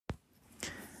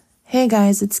Hey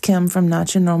guys, it's Kim from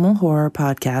Not Your Normal Horror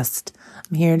Podcast.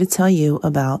 I'm here to tell you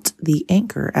about the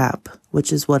Anchor app,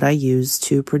 which is what I use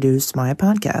to produce my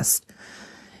podcast.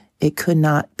 It could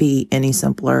not be any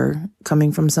simpler.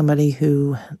 Coming from somebody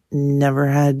who never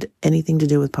had anything to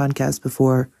do with podcasts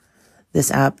before, this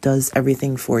app does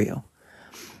everything for you.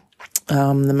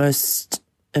 The most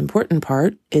important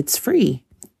part, it's free.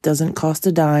 Doesn't cost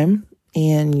a dime,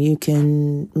 and you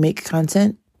can make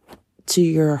content to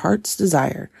your heart's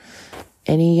desire.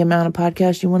 Any amount of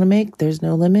podcast you want to make, there's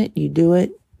no limit. You do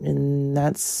it, and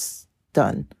that's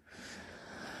done.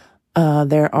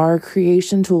 There are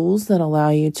creation tools that allow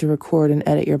you to record and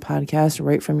edit your podcast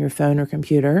right from your phone or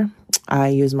computer. I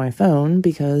use my phone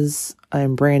because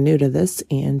I'm brand new to this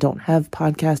and don't have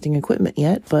podcasting equipment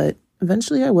yet, but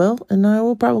eventually I will, and I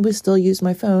will probably still use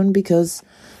my phone because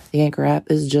the Anchor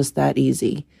app is just that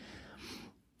easy.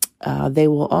 They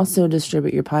will also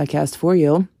distribute your podcast for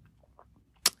you.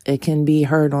 It can be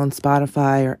heard on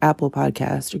Spotify or Apple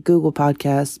Podcasts or Google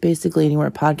Podcasts, basically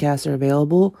anywhere podcasts are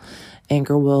available.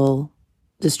 Anchor will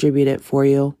distribute it for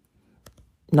you.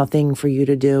 Nothing for you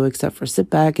to do except for sit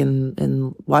back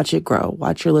and watch it grow.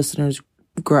 Watch your listeners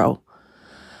grow.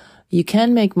 You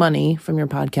can make money from your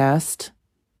podcast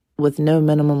with no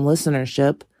minimum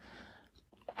listenership,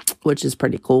 which is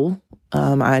pretty cool.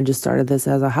 I just started this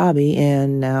as a hobby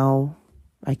and now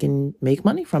I can make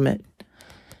money from it.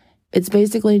 It's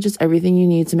basically just everything you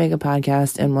need to make a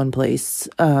podcast in one place.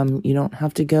 You don't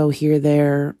have to go here,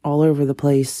 there, all over the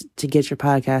place to get your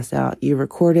podcast out. You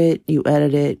record it, you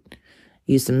edit it,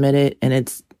 you submit it, and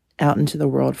it's out into the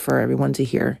world for everyone to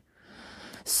hear.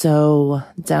 So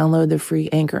download the free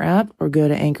Anchor app or go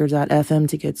to anchor.fm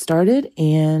to get started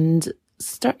and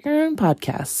start your own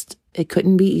podcast. It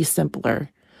couldn't be simpler.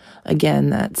 Again,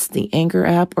 that's the Anchor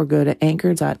app or go to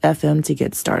anchor.fm to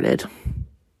get started.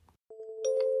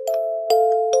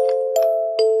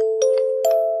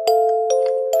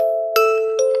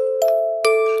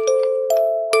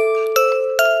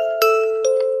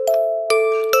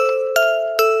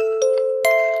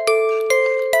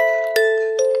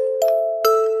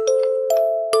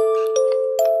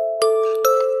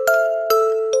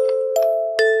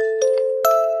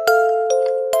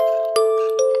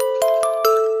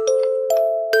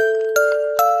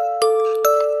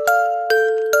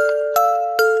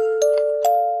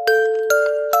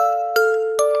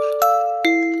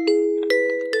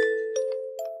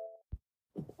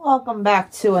 Welcome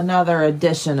back to another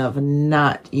edition of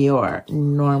Not Your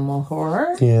Normal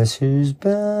Horror. Guess who's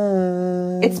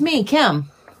back? It's me,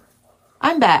 Kim.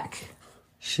 I'm back.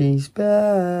 She's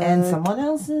back. And someone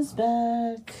else is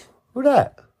back. Who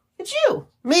that? It's you.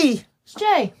 Me. It's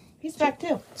Jay. He's back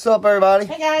too. What's up, everybody?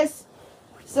 Hey, guys.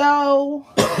 So,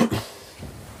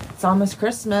 it's almost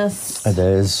Christmas. It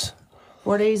is.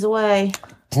 4 days away.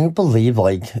 Can you believe,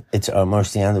 it's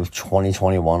almost the end of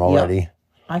 2021 already? Yep.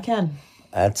 I can.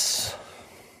 I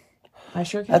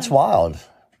sure can. That's wild.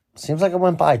 Seems like it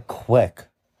went by quick.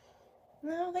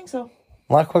 No, I don't think so.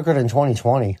 A lot quicker than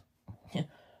 2020.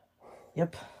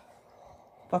 Yep.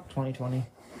 Fuck 2020.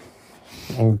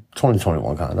 And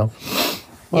 2021, kind of.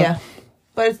 Well, yeah.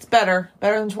 But it's better.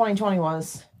 Better than 2020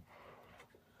 was.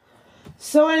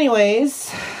 So anyways,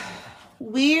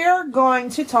 we're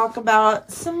going to talk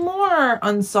about some more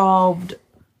unsolved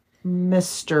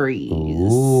mysteries.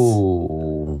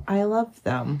 Ooh. I love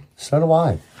them. So do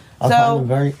I. I find them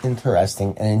very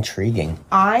interesting and intriguing.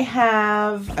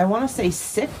 I want to say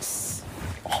 6.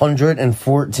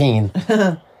 114.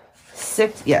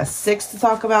 6, yes, 6 to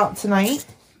talk about tonight.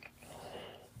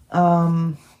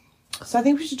 So I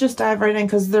think we should just dive right in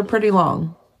because they're pretty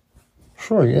long.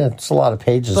 Sure, yeah. It's a lot of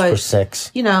pages for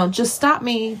 6. Just stop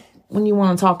me when you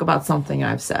want to talk about something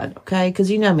I've said, okay?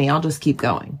 Because you know me, I'll just keep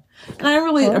going. And I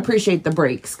really appreciate the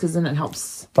breaks because then it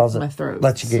helps my throat.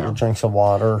 Let you get your drinks of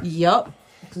water. Yep.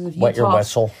 If you wet your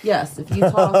whistle. Yes, if you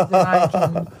talk,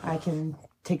 then I can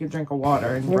take a drink of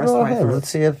water and rest my throat. Let's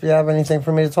see if you have anything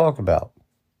for me to talk about.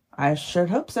 I sure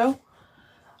hope so.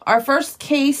 Our first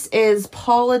case is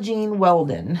Paula Jean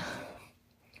Weldon.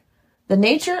 The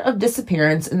nature of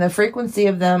disappearance and the frequency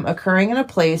of them occurring in a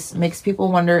place makes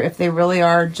people wonder if they really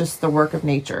are just the work of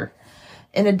nature.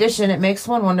 In addition, it makes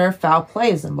one wonder if foul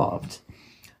play is involved.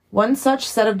 One such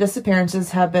set of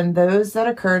disappearances have been those that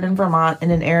occurred in Vermont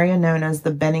in an area known as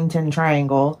the Bennington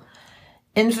Triangle,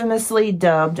 infamously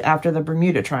dubbed after the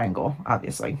Bermuda Triangle,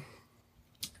 obviously.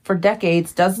 For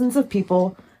decades, dozens of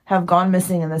people have gone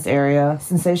missing in this area,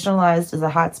 sensationalized as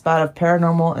a hotspot of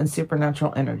paranormal and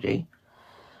supernatural energy.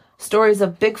 Stories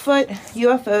of Bigfoot,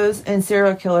 UFOs, and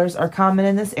serial killers are common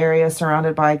in this area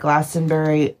surrounded by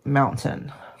Glastonbury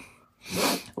Mountain.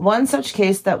 One such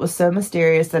case that was so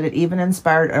mysterious that it even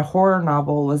inspired a horror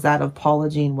novel was that of Paula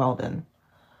Jean Weldon.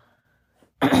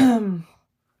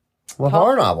 What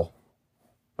horror novel?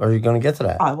 Are you going to get to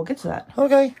that? I will get to that.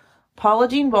 Okay. Paula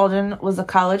Jean Weldon was a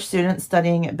college student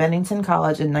studying at Bennington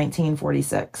College in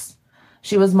 1946.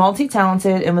 She was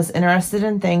multi-talented and was interested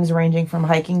in things ranging from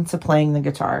hiking to playing the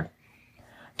guitar.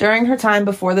 During her time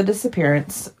before the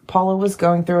disappearance, Paula was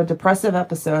going through a depressive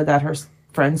episode that her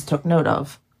friends took note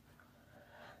of.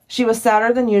 She was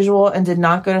sadder than usual and did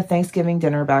not go to Thanksgiving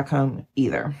dinner back home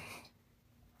either.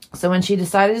 So when she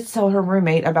decided to tell her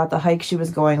roommate about the hike she was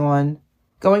going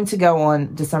to go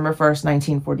on December 1st,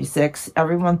 1946,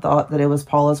 everyone thought that it was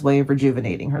Paula's way of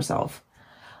rejuvenating herself.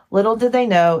 Little did they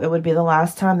know it would be the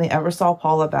last time they ever saw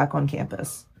Paula back on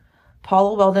campus.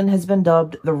 Paula Weldon has been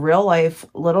dubbed the real-life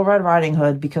Little Red Riding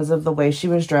Hood because of the way she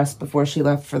was dressed before she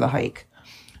left for the hike.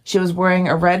 She was wearing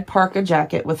a red parka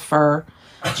jacket with fur,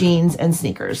 jeans, and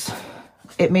sneakers.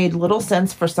 It made little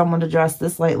sense for someone to dress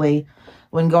this lightly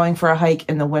when going for a hike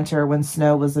in the winter when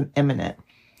snow was imminent.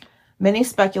 Many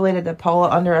speculated that Paula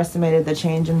underestimated the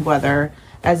change in weather,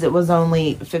 as it was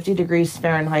only 50 degrees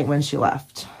Fahrenheit when she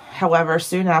left. However,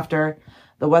 soon after,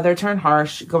 the weather turned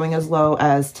harsh, going as low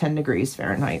as 10 degrees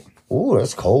Fahrenheit. Ooh,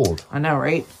 that's cold. I know,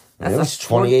 right? It was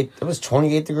 28. It was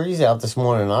 28 degrees out this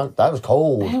morning. That was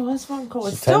cold. It was fun cold.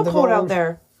 It's still cold out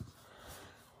there.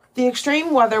 The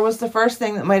extreme weather was the first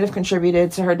thing that might have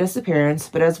contributed to her disappearance,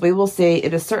 but as we will see,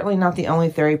 it is certainly not the only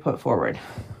theory put forward.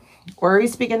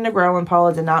 Worries began to grow when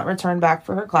Paula did not return back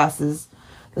for her classes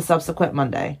the subsequent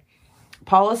Monday.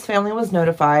 Paula's family was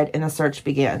notified and a search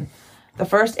began. The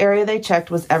first area they checked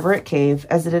was Everett Cave,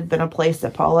 as it had been a place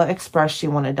that Paula expressed she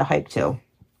wanted to hike to.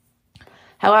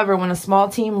 However, when a small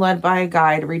team led by a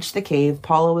guide reached the cave,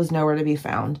 Paula was nowhere to be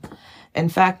found. In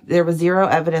fact, there was zero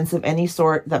evidence of any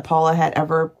sort that Paula had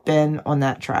ever been on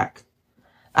that track.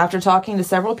 After talking to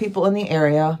several people in the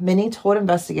area, many told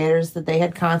investigators that they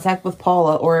had contact with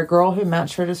Paula or a girl who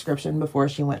matched her description before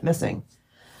she went missing.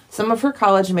 Some of her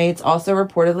college mates also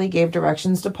reportedly gave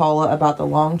directions to Paula about the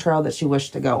long trail that she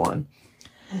wished to go on.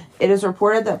 It is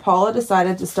reported that Paula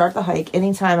decided to start the hike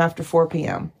anytime after 4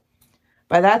 p.m.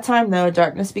 By that time, though,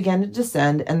 darkness began to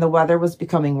descend and the weather was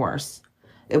becoming worse.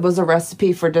 It was a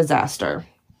recipe for disaster.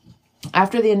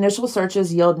 After the initial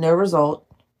searches yielded no result,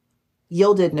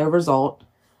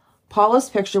 Paula's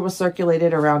picture was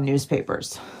circulated around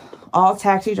newspapers. All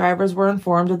taxi drivers were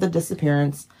informed of the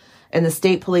disappearance, and the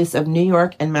state police of New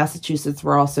York and Massachusetts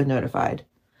were also notified.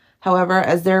 However,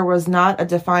 as there was not a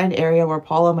defined area where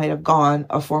Paula might have gone,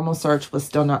 a formal search was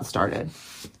still not started.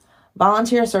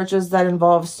 Volunteer searches that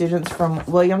involved students from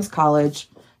Williams College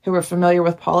who were familiar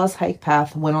with Paula's hike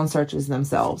path went on searches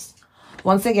themselves.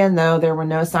 Once again, though, there were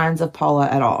no signs of Paula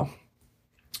at all.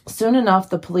 Soon enough,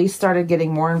 the police started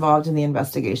getting more involved in the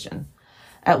investigation.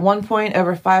 At one point,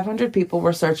 over 500 people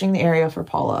were searching the area for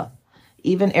Paula.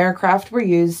 Even aircraft were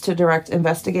used to direct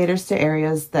investigators to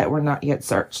areas that were not yet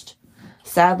searched.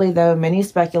 Sadly, though, many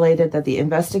speculated that the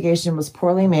investigation was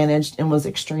poorly managed and was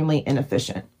extremely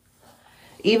inefficient.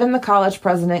 Even the college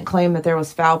president claimed that there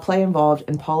was foul play involved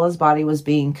and Paula's body was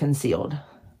being concealed.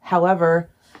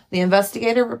 However, the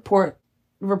investigator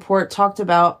report talked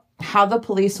about how the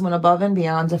police went above and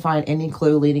beyond to find any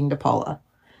clue leading to Paula.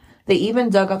 They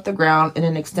even dug up the ground in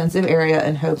an extensive area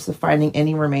in hopes of finding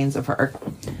any remains of her.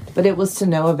 But it was to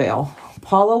no avail.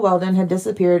 Paula Weldon had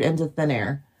disappeared into thin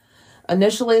air.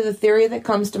 Initially, the theory that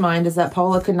comes to mind is that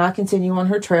Paula could not continue on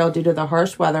her trail due to the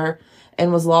harsh weather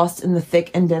and was lost in the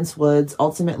thick and dense woods,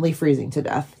 ultimately freezing to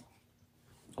death.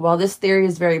 While this theory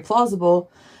is very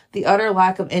plausible, the utter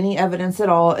lack of any evidence at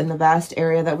all in the vast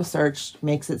area that was searched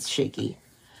makes it shaky.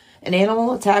 An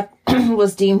animal attack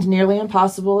was deemed nearly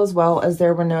impossible, as well as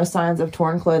there were no signs of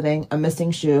torn clothing, a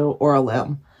missing shoe, or a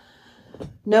limb.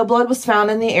 No blood was found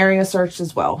in the area searched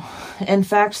as well. In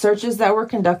fact, searches that were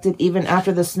conducted even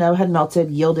after the snow had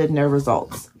melted yielded no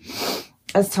results.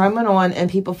 As time went on and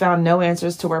people found no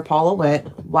answers to where Paula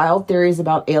went, wild theories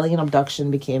about alien abduction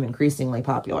became increasingly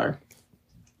popular.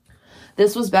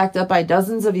 This was backed up by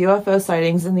dozens of UFO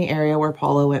sightings in the area where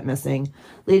Paula went missing,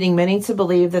 leading many to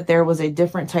believe that there was a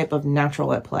different type of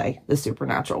natural at play, the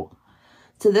supernatural.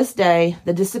 To this day,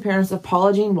 the disappearance of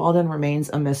Paula Jean Weldon remains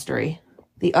a mystery.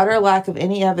 The utter lack of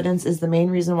any evidence is the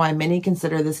main reason why many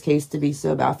consider this case to be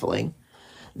so baffling.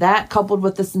 That, coupled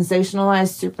with the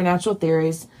sensationalized supernatural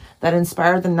theories that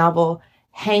inspired the novel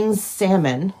Hang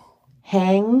Salmon,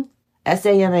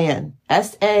 S-A-M-A-N,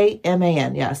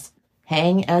 S-A-M-A-N, yes.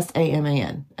 Hang,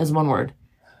 S-A-M-A-N, as one word.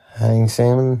 Hang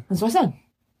Salmon? That's what I said.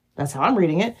 That's how I'm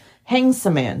reading it. Hang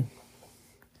Salmon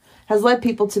has led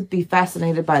people to be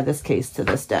fascinated by this case to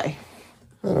this day.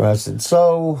 Interesting.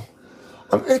 So,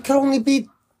 it could only be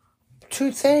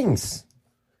two things.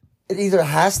 It either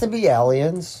has to be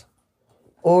aliens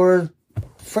or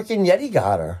freaking Yeti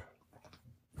got her.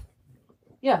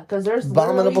 Yeah, because there's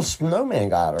Abominable snowman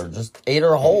got her. Just ate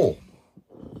her whole.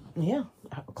 Yeah,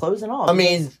 clothes and all. I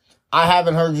mean, I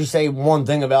haven't heard you say one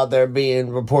thing about there being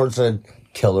reports of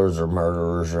killers or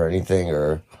murderers or anything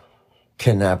or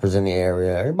kidnappers in the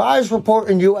area. Everybody's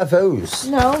reporting UFOs.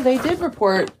 No, they did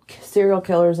report serial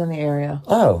killers in the area.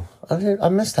 Oh, I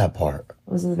missed that part.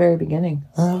 It was in the very beginning.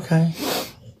 Oh, okay.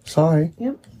 Sorry.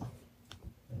 Yep.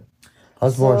 I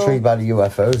was more intrigued by the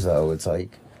UFOs, though. It's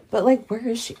like... But, like, where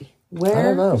is she? Where I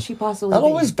don't know. could she possibly That be?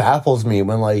 always baffles me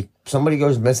when, like, somebody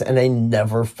goes missing and they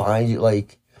never find you,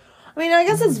 like... I mean, I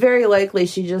guess it's very likely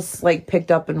she just, like,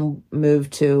 picked up and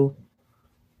moved to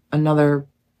another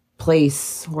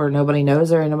place where nobody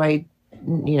knows her and nobody,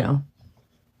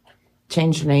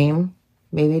 changed her name,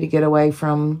 maybe to get away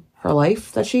from her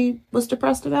life that she was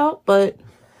depressed about. But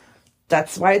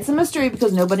that's why it's a mystery,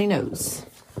 because nobody knows.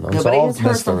 Nobody has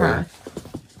heard from her.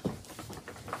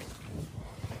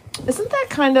 Isn't that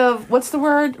kind of, what's the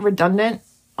word? Redundant?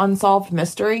 Unsolved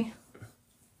mystery?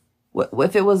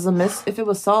 If it was if it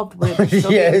was solved, would it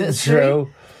still be a mystery? It's true.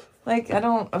 Like,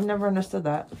 I've never understood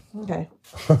that. Okay.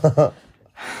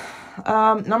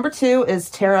 Number 2 is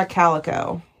Tara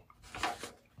Calico.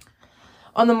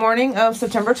 On the morning of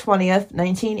September 20th,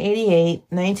 1988,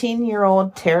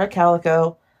 19-year-old Tara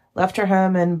Calico left her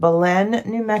home in Belen,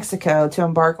 New Mexico to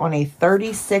embark on a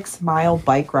 36-mile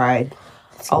bike ride.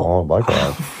 It's a long bike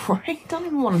ride. Right? Don't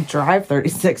even want to drive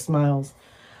 36 miles.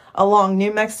 Along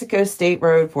New Mexico State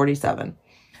Road 47.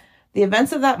 The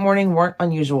events of that morning weren't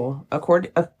unusual.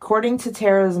 According to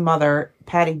Tara's mother,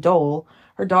 Patty Dole,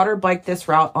 her daughter biked this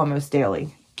route almost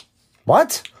daily.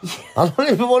 What? I don't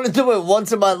even want to do it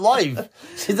once in my life.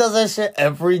 She does that shit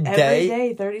every day?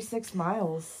 Every day, 36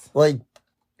 miles. Like,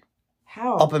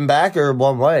 how? Up and back or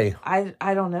one way? I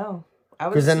don't know.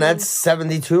 Because then that's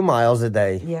 72 miles a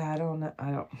day. Yeah, I don't know.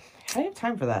 I don't have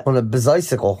time for that. On a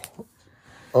bicycle.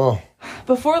 Oh.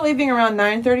 Before leaving around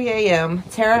 9:30 a.m.,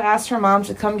 Tara asked her mom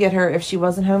to come get her if she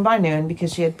wasn't home by noon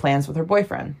because she had plans with her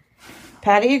boyfriend.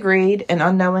 Patty agreed and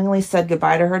unknowingly said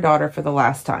goodbye to her daughter for the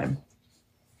last time.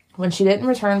 When she didn't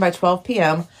return by 12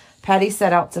 p.m., Patty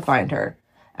set out to find her.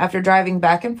 After driving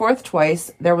back and forth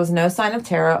twice, there was no sign of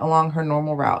Tara along her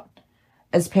normal route.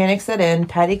 As panic set in,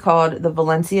 Patty called the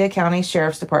Valencia County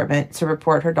Sheriff's Department to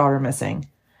report her daughter missing.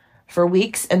 For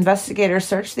weeks, investigators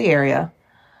searched the area.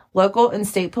 Local and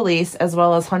state police, as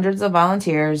well as hundreds of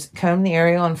volunteers, combed the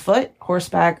area on foot,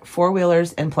 horseback,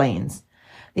 four-wheelers, and planes.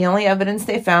 The only evidence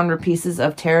they found were pieces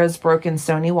of Tara's broken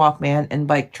Sony Walkman and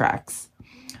bike tracks.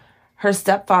 Her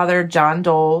stepfather, John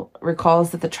Dole,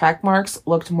 recalls that the track marks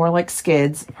looked more like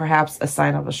skids, perhaps a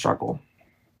sign of a struggle.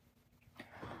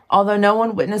 Although no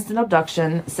one witnessed an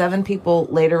abduction, 7 people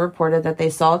later reported that they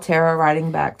saw Tara riding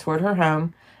back toward her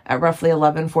home at roughly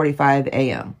 11:45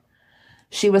 a.m.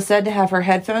 She was said to have her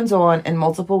headphones on, and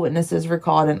multiple witnesses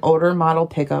recalled an older model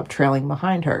pickup trailing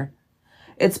behind her.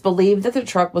 It's believed that the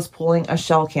truck was pulling a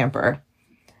shell camper.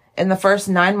 In the first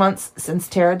 9 months since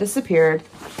Tara disappeared,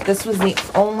 this was the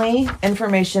only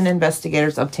information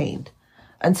investigators obtained,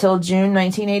 until June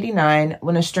 1989,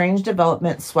 when a strange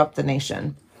development swept the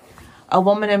nation. A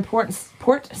woman in Port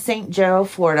St. Joe,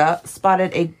 Florida,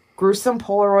 spotted a gruesome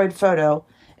Polaroid photo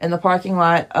in the parking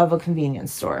lot of a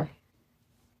convenience store.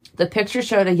 The picture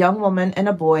showed a young woman and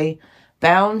a boy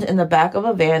bound in the back of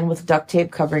a van with duct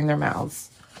tape covering their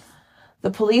mouths.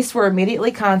 The police were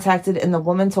immediately contacted, and the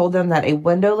woman told them that a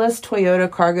windowless Toyota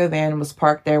cargo van was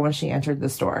parked there when she entered the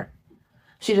store.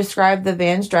 She described the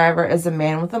van's driver as a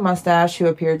man with a mustache who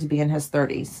appeared to be in his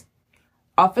 30s.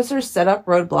 Officers set up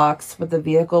roadblocks, but the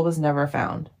vehicle was never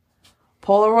found.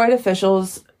 Polaroid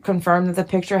officials confirmed that the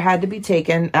picture had to be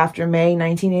taken after May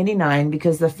 1989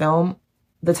 because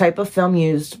the type of film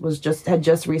used had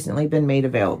just recently been made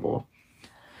available.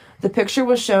 The picture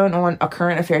was shown on A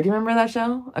Current Affair. Do you remember that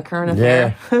show? A Current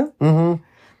Affair? Yeah. Mm-hmm.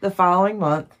 The following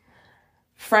month,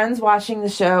 friends watching the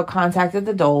show contacted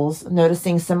the Doles,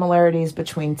 noticing similarities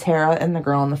between Tara and the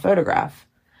girl in the photograph.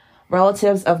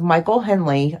 Relatives of Michael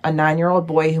Henley, a 9-year-old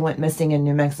boy who went missing in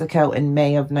New Mexico in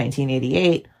May of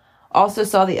 1988, also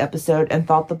saw the episode and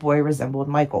thought the boy resembled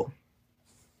Michael.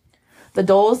 The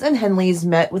Doles and Henleys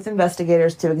met with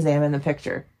investigators to examine the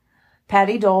picture.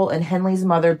 Patty Dole and Henley's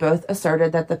mother both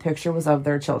asserted that the picture was of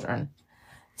their children.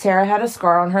 Tara had a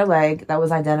scar on her leg that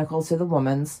was identical to the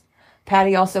woman's.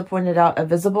 Patty also pointed out a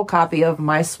visible copy of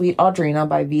My Sweet Audrina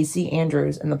by V.C.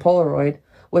 Andrews in the Polaroid,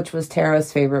 which was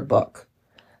Tara's favorite book.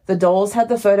 The Doles had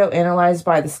the photo analyzed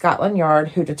by the Scotland Yard,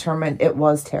 who determined it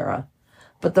was Tara.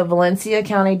 but the Valencia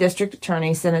County District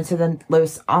Attorney sent it to the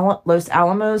Los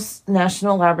Alamos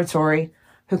National Laboratory,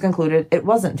 who concluded it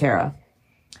wasn't Tara.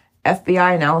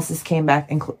 FBI analysis came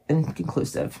back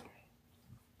inconclusive.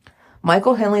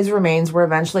 Michael Henley's remains were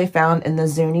eventually found in the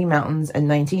Zuni Mountains in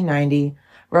 1990,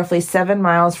 roughly 7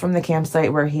 miles from the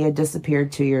campsite where he had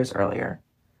disappeared 2 years earlier.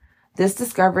 This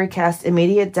discovery cast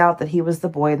immediate doubt that he was the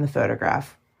boy in the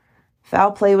photograph.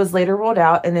 Foul play was later ruled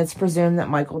out, and it's presumed that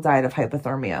Michael died of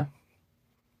hypothermia.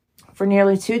 For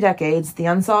nearly 2 decades, the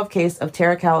unsolved case of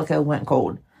Tara Calico went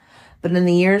cold. But in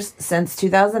the years since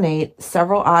 2008,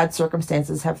 several odd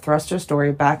circumstances have thrust her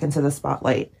story back into the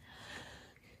spotlight.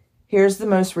 Here's the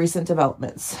most recent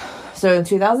developments. So in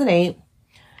 2008,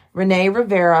 Renee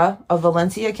Rivera, a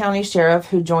Valencia County sheriff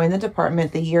who joined the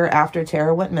department the year after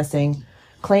Tara went missing,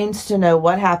 claimed to know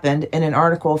what happened in an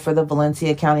article for the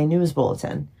Valencia County News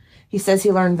Bulletin. He says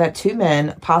he learned that 2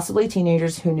 men, possibly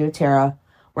teenagers who knew Tara,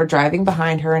 were driving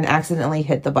behind her and accidentally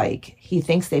hit the bike. He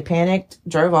thinks they panicked,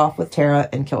 drove off with Tara,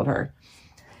 and killed her.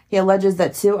 He alleges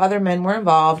that 2 other men were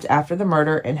involved after the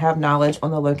murder and have knowledge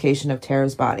on the location of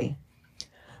Tara's body.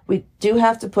 We do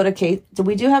have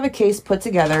a case put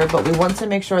together, but we want to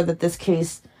make sure that this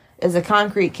case is a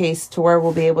concrete case to where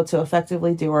we'll be able to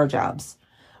effectively do our jobs.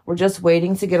 We're just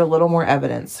waiting to get a little more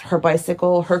evidence. Her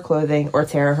bicycle, her clothing, or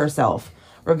Tara herself,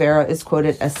 Rivera is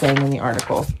quoted as saying in the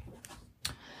article.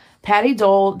 Patty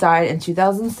Dole died in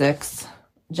 2006.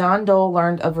 John Dole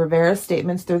learned of Rivera's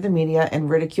statements through the media and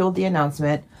ridiculed the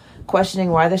announcement,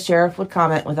 questioning why the sheriff would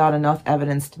comment without enough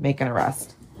evidence to make an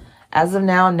arrest. As of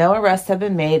now, no arrests have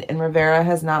been made, and Rivera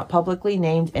has not publicly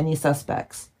named any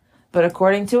suspects. But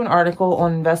according to an article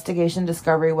on Investigation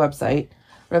Discovery website,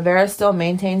 Rivera still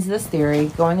maintains this theory,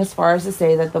 going as far as to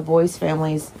say that the boys'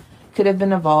 families could have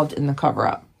been involved in the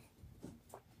cover-up.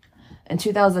 In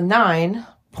 2009,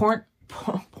 Wowza.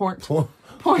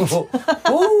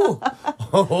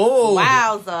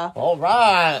 All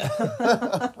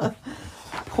right.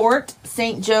 Port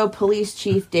St. Joe Police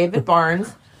Chief David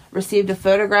Barnes received a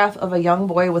photograph of a young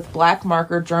boy with black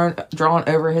marker drawn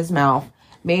over his mouth,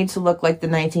 made to look like the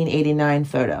 1989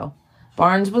 photo.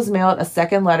 Barnes was mailed a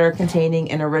second letter containing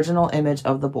an original image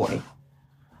of the boy.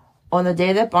 On the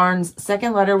day that Barnes'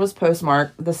 second letter was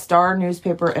postmarked, the Star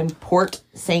newspaper in Port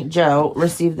St. Joe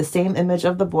received the same image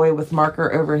of the boy with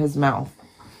marker over his mouth.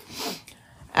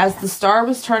 As the Star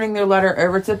was turning their letter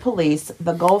over to police,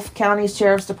 the Gulf County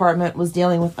Sheriff's Department was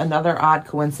dealing with another odd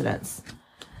coincidence.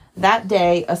 That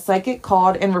day, a psychic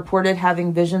called and reported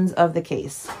having visions of the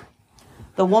case.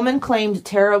 The woman claimed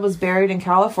Tara was buried in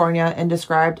California and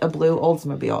described a blue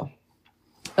Oldsmobile.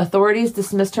 Authorities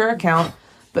dismissed her account,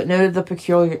 but noted the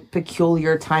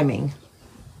peculiar timing.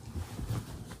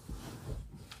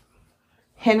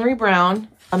 Henry Brown,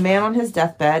 a man on his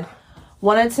deathbed,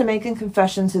 wanted to make a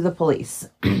confession to the police.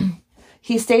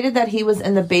 He stated that he was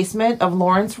in the basement of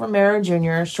Lawrence Romero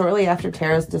Jr. shortly after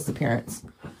Tara's disappearance.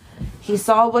 He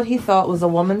saw what he thought was a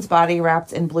woman's body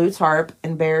wrapped in blue tarp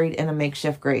and buried in a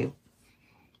makeshift grave.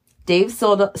 Dave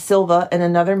Silva and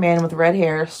another man with red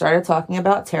hair started talking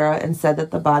about Tara and said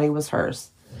that the body was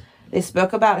hers. They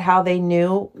spoke about how they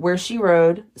knew where she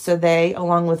rode, so they,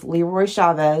 along with Leroy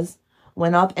Chavez,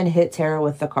 went up and hit Tara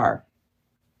with the car.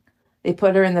 They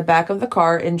put her in the back of the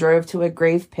car and drove to a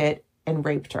grave pit and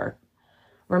raped her.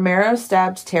 Romero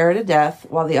stabbed Tara to death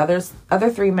while the other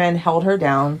 3 men held her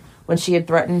down when she had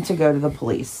threatened to go to the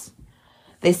police.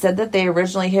 They said that they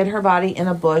originally hid her body in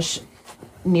a bush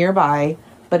nearby,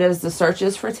 but as the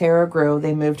searches for Tara grew,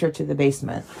 they moved her to the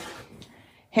basement.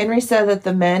 Henry said that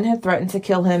the men had threatened to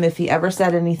kill him if he ever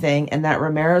said anything, and that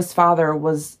Romero's father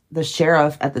was the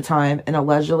sheriff at the time and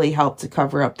allegedly helped to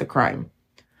cover up the crime.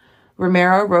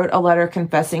 Romero wrote a letter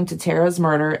confessing to Tara's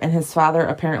murder, and his father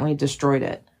apparently destroyed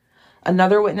it.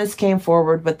 Another witness came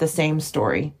forward with the same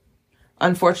story.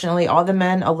 Unfortunately, all the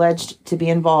men alleged to be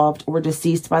involved were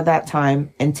deceased by that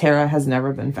time, and Tara has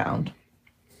never been found.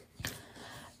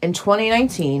 In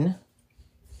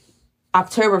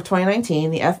October of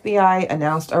 2019, the FBI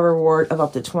announced a reward of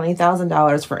up to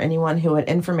 $20,000 for anyone who had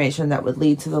information that would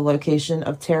lead to the location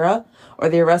of Tara or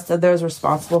the arrest of those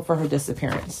responsible for her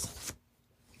disappearance.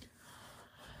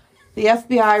 The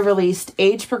FBI released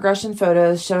age progression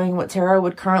photos showing what Tara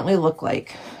would currently look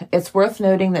like. It's worth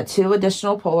noting that 2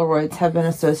 additional Polaroids have been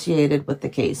associated with the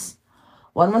case.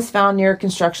 One was found near a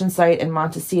construction site in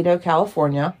Montecito,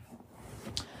 California.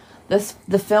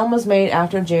 The film was made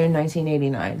after June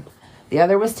 1989. The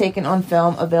other was taken on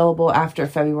film available after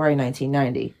February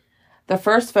 1990. The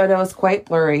first photo is quite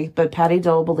blurry, but Patty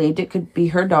Dole believed it could be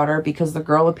her daughter because the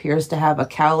girl appears to have a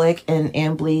cowlick and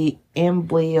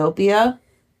amblyopia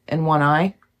in one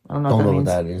eye. I don't know what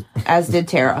that means. As did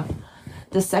Tara.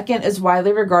 The second is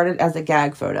widely regarded as a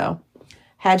gag photo.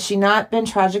 Had she not been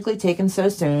tragically taken so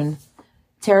soon,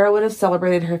 Tara would have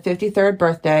celebrated her 53rd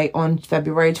birthday on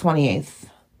February 28th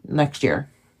next year,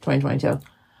 2022.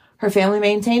 Her family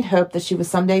maintained hope that she would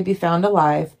someday be found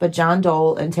alive, but John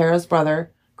Dole and Tara's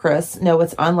brother, Chris, know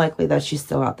it's unlikely that she's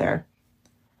still out there.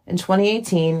 In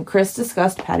 2018, Chris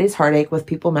discussed Patty's heartache with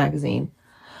People magazine.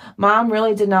 Mom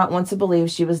really did not want to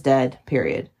believe she was dead,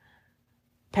 period.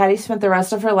 Patty spent the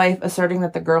rest of her life asserting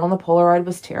that the girl in the Polaroid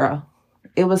was Tara.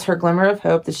 It was her glimmer of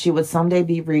hope that she would someday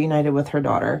be reunited with her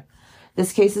daughter.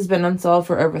 This case has been unsolved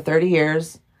for over 30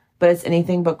 years, but it's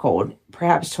anything but cold.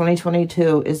 Perhaps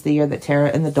 2022 is the year that Tara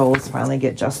and the Doles finally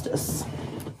get justice.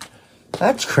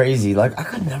 That's crazy. Like, I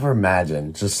could never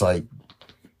imagine just like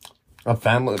a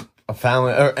family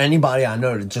or anybody I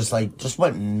know that just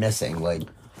went missing. Like,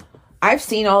 I've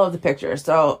seen all of the pictures.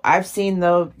 So I've seen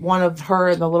the one of her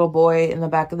and the little boy in the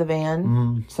back of the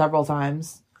van several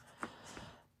times.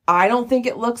 I don't think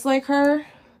it looks like her,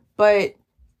 but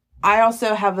I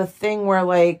also have a thing where,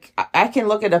 like, I can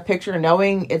look at a picture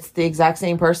knowing it's the exact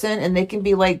same person, and they can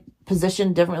be, like,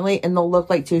 positioned differently, and they'll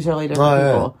look like two totally different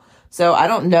people. Yeah. So I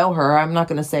don't know her. I'm not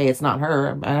going to say it's not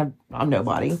her. I'm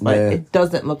nobody, but it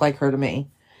doesn't look like her to me.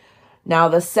 Now,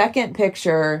 the second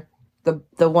picture,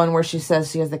 the one where she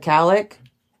says she has the calic,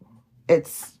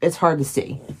 it's hard to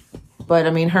see. But, I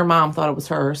mean, her mom thought it was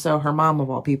her, so her mom, of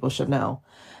all people, should know.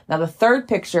 Now, the third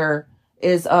picture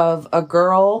is of a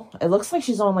girl. It looks like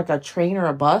she's on like a train or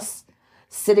a bus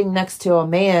sitting next to a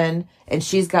man, and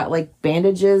she's got like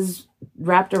bandages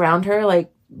wrapped around her,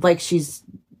 like she's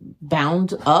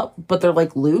bound up, but they're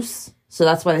like loose. So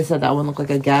that's why they said that one looked like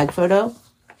a gag photo.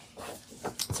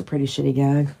 It's a pretty shitty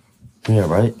gag.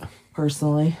 Yeah, right?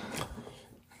 Personally.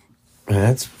 Man,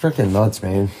 that's freaking nuts,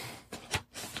 man.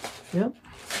 Yep.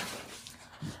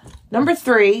 Number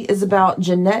 3 is about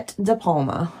Jeanette De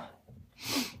Palma.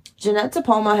 Jeanette De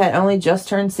Palma had only just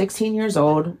turned 16 years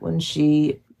old when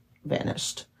she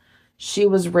vanished. She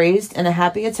was raised in a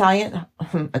happy Italian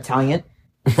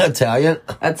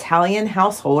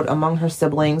household among her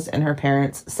siblings and her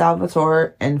parents,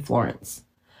 Salvatore and Florence.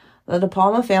 The De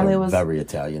Palma family was very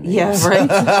Italian. Yeah, right.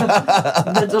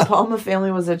 The De Palma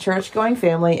family was a church-going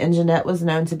family, and Jeanette was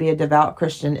known to be a devout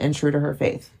Christian and true to her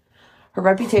faith. Her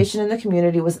reputation in the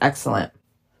community was excellent.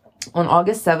 On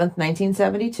August 7th,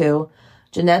 1972,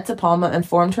 Jeanette De Palma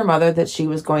informed her mother that she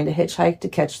was going to hitchhike to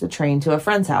catch the train to a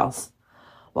friend's house.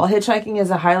 While hitchhiking is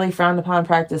a highly frowned upon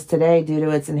practice today due to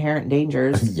its inherent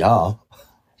dangers,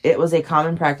 it was a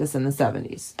common practice in the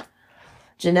 70s.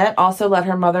 Jeanette also let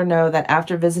her mother know that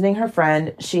after visiting her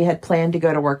friend, she had planned to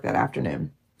go to work that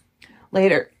afternoon.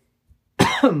 Later,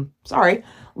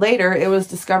 it was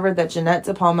discovered that Jeanette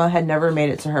De Palma had never made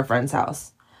it to her friend's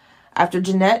house. After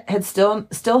Jeanette had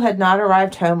still had not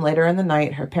arrived home later in the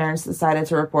night, her parents decided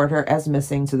to report her as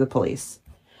missing to the police.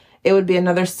 It would be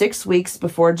another 6 weeks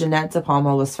before Jeanette De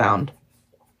Palma was found.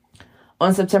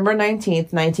 On September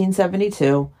 19th,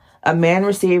 1972, a man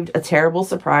received a terrible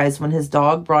surprise when his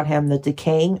dog brought him the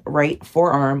decaying right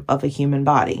forearm of a human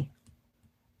body.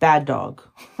 Bad dog.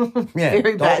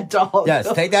 Very bad dog.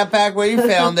 Yes, take that back where you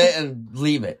found it and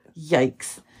leave it.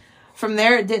 Yikes. From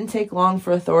there, it didn't take long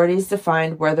for authorities to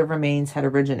find where the remains had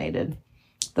originated.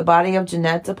 The body of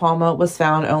Jeanette De Palma was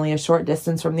found only a short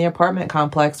distance from the apartment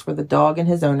complex where the dog and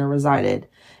his owner resided,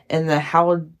 in the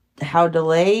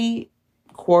Howdalay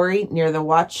Quarry near the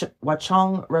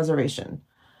Watchung Reservation.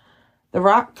 The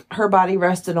rock her body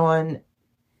rested on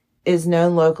is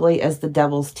known locally as the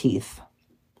Devil's Teeth.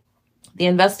 The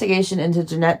investigation into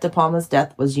Jeanette De Palma's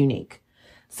death was unique.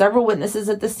 Several witnesses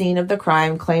at the scene of the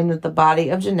crime claimed that the body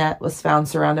of Jeanette was found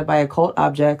surrounded by occult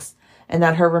objects and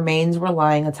that her remains were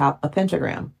lying atop a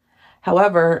pentagram.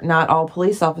 However, not all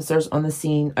police officers on the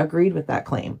scene agreed with that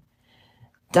claim.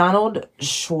 Donald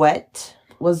Schwett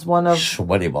was one of...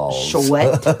 Sweaty balls.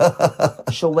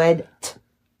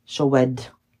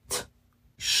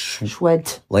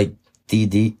 Schwett. Like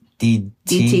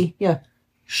DT? Yeah.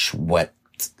 Schwett.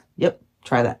 Yep.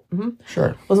 Try that. Mm-hmm.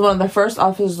 Sure. He was one of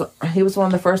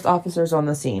the first officers on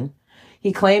the scene.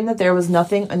 He claimed that there was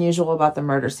nothing unusual about the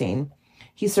murder scene.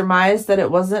 He surmised that it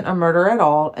wasn't a murder at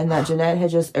all and that Jeanette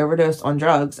had just overdosed on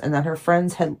drugs and that her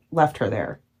friends had left her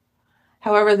there.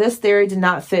 However, this theory did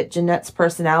not fit Jeanette's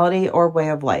personality or way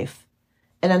of life.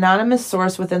 An anonymous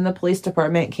source within the police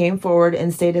department came forward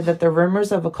and stated that the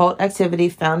rumors of occult activity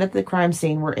found at the crime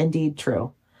scene were indeed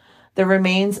true. The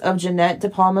remains of Jeanette De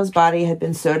Palma's body had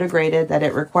been so degraded that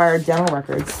it required dental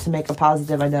records to make a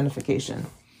positive identification.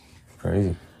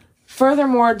 Crazy.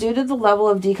 Furthermore, due to the level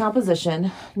of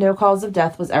decomposition, no cause of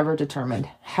death was ever determined.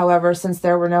 However, since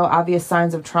there were no obvious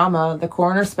signs of trauma, the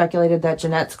coroner speculated that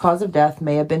Jeanette's cause of death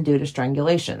may have been due to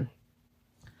strangulation.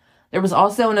 There was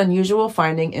also an unusual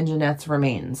finding in Jeanette's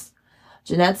remains.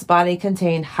 Jeanette's body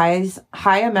contained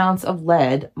high amounts of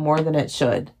lead, more than it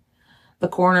should. The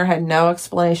coroner had no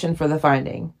explanation for the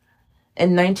finding.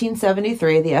 In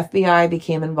 1973, the FBI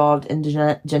became involved in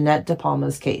Jeanette De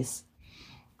Palma's case.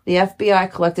 The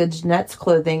FBI collected Jeanette's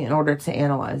clothing in order to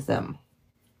analyze them.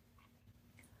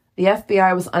 The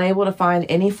FBI was unable to find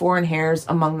any foreign hairs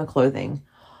among the clothing.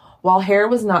 While hair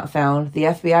was not found, the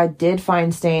FBI did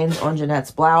find stains on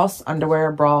Jeanette's blouse,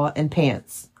 underwear, bra, and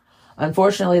pants.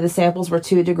 Unfortunately, the samples were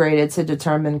too degraded to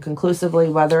determine conclusively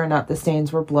whether or not the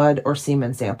stains were blood or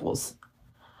semen samples.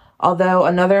 Although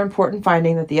another important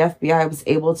finding that the FBI was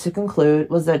able to conclude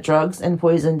was that drugs and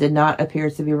poison did not appear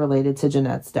to be related to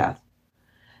Jeanette's death.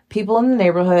 People in the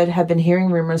neighborhood had been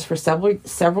hearing rumors for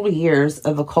several years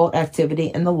of occult activity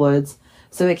in the woods,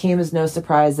 so it came as no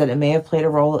surprise that it may have played a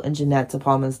role in Jeanette De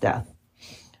Palma's death.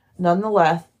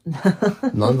 Nonetheless,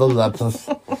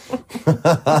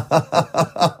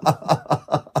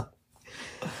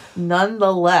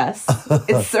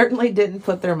 it certainly didn't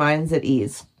put their minds at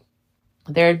ease.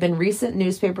 There had been recent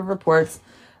newspaper reports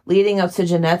leading up to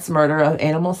Jeanette's murder of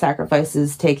animal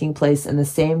sacrifices taking place in the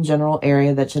same general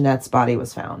area that Jeanette's body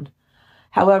was found.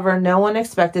 However, no one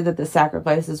expected that the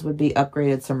sacrifices would be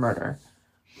upgraded to murder.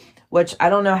 Which, I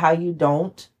don't know how you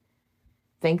don't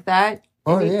think that.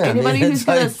 Anybody who's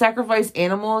going to sacrifice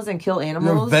animals and kill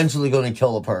animals... You're eventually going to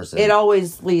kill a person. It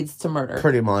always leads to murder.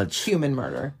 Pretty much. Human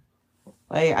murder.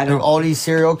 I don't... All these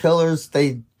serial killers,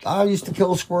 I used to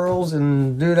kill squirrels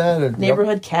and do that.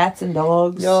 Neighborhood cats and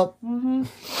dogs. Yup. Mm-hmm.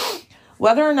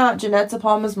 Whether or not Jeanette De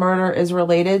Palma's murder is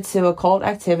related to occult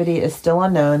activity is still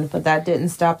unknown, but that didn't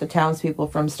stop the townspeople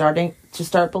from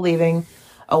start believing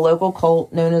a local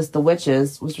cult known as the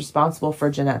Witches was responsible for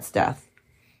Jeanette's death.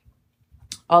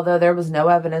 Although there was no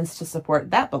evidence to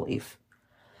support that belief.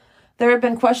 There have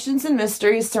been questions and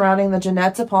mysteries surrounding the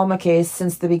Jeanette De Palma case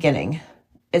since the beginning.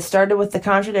 It started with the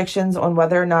contradictions on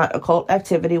whether or not occult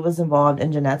activity was involved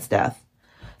in Jeanette's death.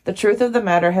 The truth of the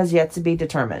matter has yet to be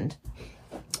determined.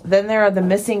 Then there are the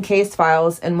missing case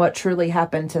files and what truly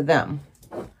happened to them.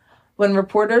 When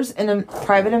reporters and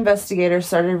private investigators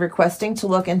started requesting to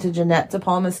look into Jeanette De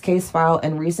Palma's case file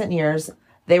in recent years,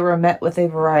 they were met with a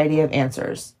variety of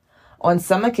answers. On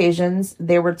some occasions,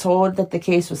 they were told that the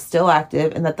case was still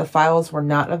active and that the files were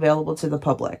not available to the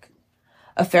public.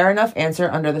 A fair enough answer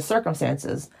under the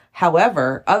circumstances.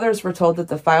 However, others were told that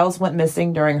the files went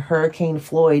missing during Hurricane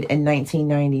Floyd in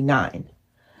 1999.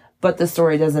 But the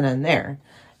story doesn't end there.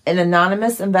 An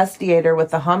anonymous investigator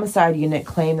with the homicide unit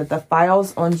claimed that the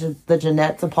files on the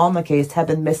Jeanette De Palma case had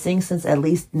been missing since at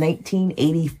least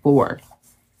 1984.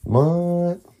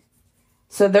 What?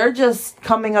 So they're just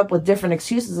coming up with different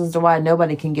excuses as to why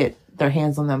nobody can get their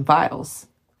hands on them files.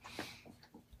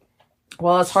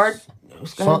 Well, it's hard...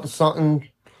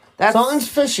 Something's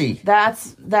fishy.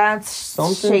 That's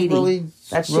shady.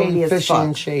 That's shady as fishy fuck.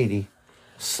 And shady.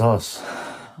 Sus.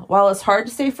 While it's hard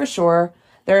to say for sure,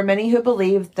 there are many who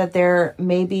believe that there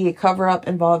may be a cover-up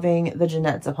involving the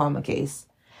Jeanette De Palma case.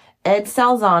 Ed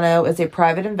Salzano is a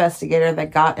private investigator that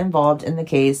got involved in the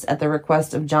case at the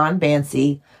request of John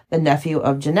Bancy, the nephew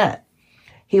of Jeanette.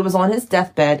 He was on his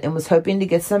deathbed and was hoping to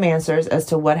get some answers as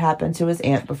to what happened to his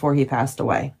aunt before he passed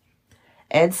away.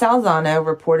 Ed Salzano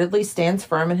reportedly stands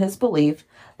firm in his belief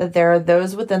that there are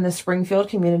those within the Springfield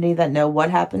community that know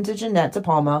what happened to Jeanette De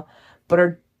Palma, but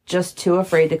are just too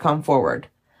afraid to come forward.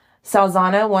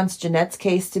 Salzano wants Jeanette's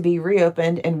case to be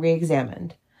reopened and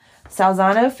re-examined.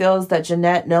 Salzano feels that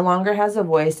Jeanette no longer has a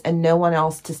voice and no one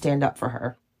else to stand up for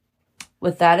her.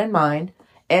 With that in mind,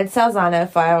 Ed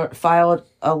Salzano filed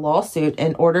a lawsuit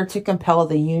in order to compel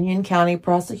the Union County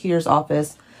Prosecutor's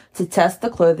Office to test the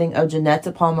clothing of Jeanette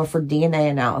De Palma for DNA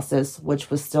analysis, which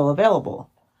was still available.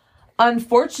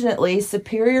 Unfortunately,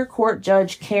 Superior Court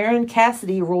Judge Karen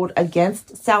Cassidy ruled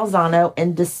against Salzano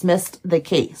and dismissed the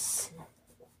case.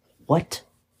 What?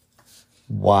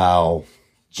 Wow.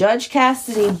 Judge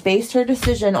Cassidy based her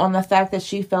decision on the fact that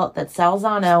she felt that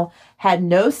Salzano had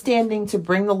no standing to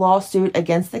bring the lawsuit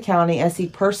against the county as he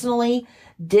personally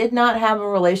did not have a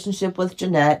relationship with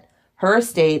Jeanette, her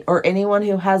estate, or anyone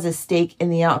who has a stake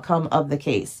in the outcome of the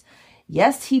case.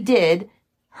 Yes, he did.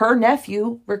 Her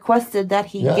nephew requested that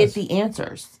he get the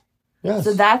answers. Yes.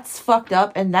 So that's fucked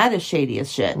up, and that is shady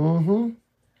as shit. Mm-hmm.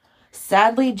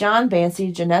 Sadly, John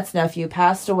Bancy, Jeanette's nephew,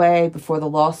 passed away before the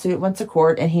lawsuit went to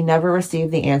court, and he never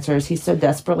received the answers he so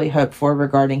desperately hoped for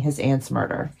regarding his aunt's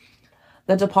murder.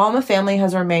 The De Palma family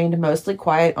has remained mostly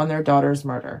quiet on their daughter's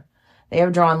murder. They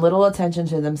have drawn little attention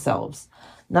to themselves.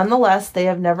 Nonetheless, they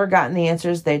have never gotten the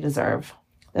answers they deserve.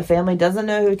 The family doesn't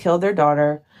know who killed their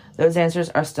daughter. Those answers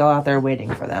are still out there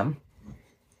waiting for them.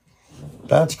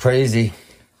 That's crazy.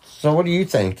 So what do you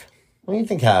think? What do you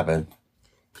think happened?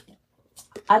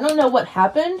 I don't know what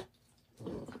happened,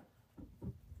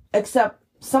 except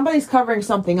somebody's covering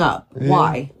something up. Yeah.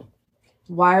 Why?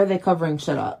 Why are they covering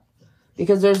shit up?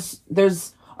 Because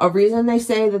there's a reason they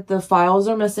say that the files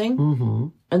are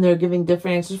missing, and they're giving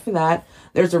different answers for that.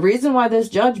 There's a reason why this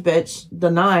judge bitch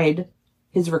denied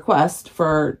his request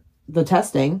for the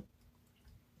testing.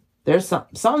 There's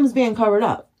something's being covered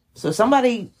up. So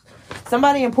somebody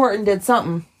important did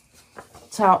something.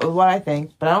 That's what I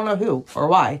think, but I don't know who or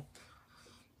why.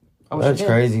 That's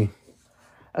crazy.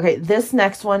 Okay, this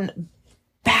next one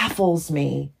baffles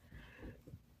me.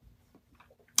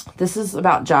 This is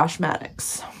about Josh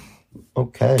Maddox.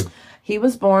 Okay. He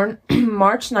was born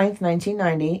March 9th,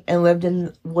 1990, and lived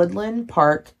in Woodland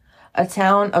Park, a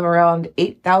town of around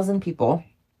 8,000 people,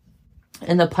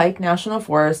 in the Pike National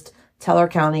Forest, Teller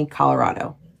County,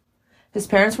 Colorado. His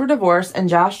parents were divorced, and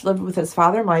Josh lived with his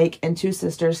father, Mike, and two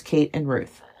sisters, Kate and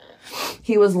Ruth.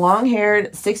 He was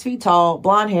long-haired, 6 feet tall,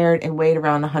 blonde-haired, and weighed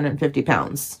around 150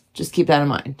 pounds. Just keep that in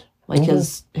mind. Like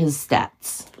his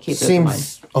stats. Keep those in mind.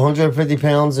 Seems 150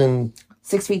 pounds and...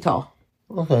 6 feet tall.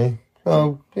 Okay.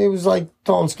 Oh, he was like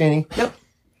tall and skinny. Yep.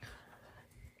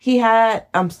 He had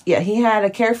a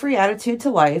carefree attitude to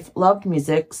life, loved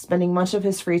music, spending much of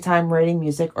his free time writing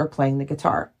music or playing the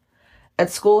guitar. At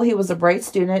school, he was a bright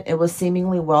student and was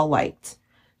seemingly well-liked.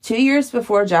 2 years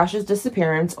before Josh's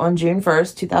disappearance, on June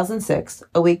 1st, 2006,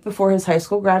 a week before his high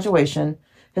school graduation,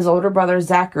 his older brother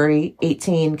Zachary,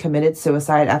 18, committed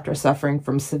suicide after suffering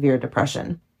from severe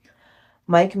depression.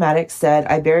 Mike Maddox said,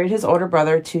 "I buried his older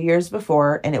brother 2 years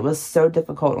before, and it was so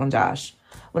difficult on Josh.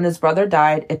 When his brother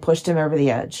died, it pushed him over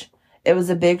the edge. It was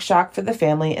a big shock for the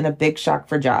family and a big shock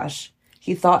for Josh.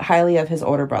 He thought highly of his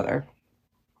older brother."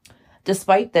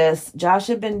 Despite this, Josh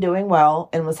had been doing well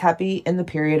and was happy in the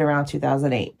period around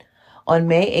 2008. On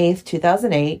May 8th,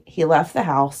 2008, he left the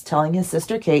house, telling his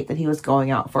sister Kate that he was going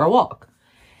out for a walk.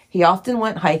 He often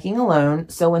went hiking alone,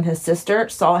 so when his sister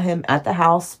saw him at the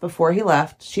house before he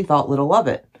left, she thought little of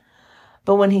it.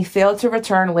 But when he failed to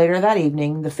return later that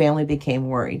evening, the family became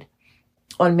worried.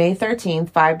 On May 13th,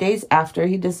 5 days after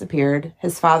he disappeared,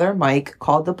 his father, Mike,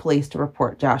 called the police to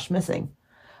report Josh missing.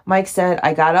 Mike said,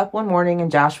 "I got up one morning and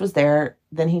Josh was there,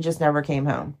 then he just never came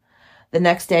home. The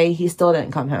next day, he still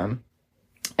didn't come home.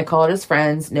 I called his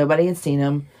friends. Nobody had seen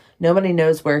him. Nobody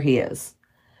knows where he is."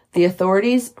 The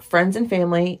authorities, friends, and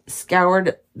family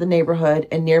scoured the neighborhood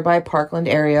and nearby Parkland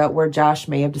area where Josh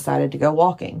may have decided to go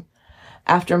walking.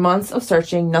 After months of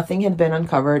searching, nothing had been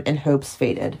uncovered and hopes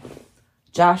faded.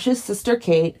 Josh's sister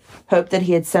Kate hoped that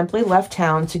he had simply left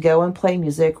town to go and play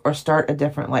music or start a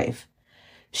different life.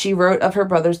 She wrote of her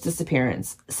brother's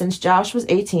disappearance. "Since Josh was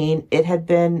 18, it had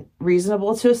been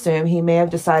reasonable to assume he may have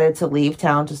decided to leave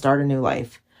town to start a new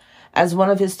life. As one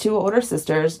of his two older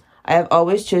sisters, I have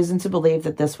always chosen to believe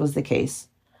that this was the case.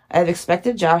 I have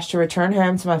expected Josh to return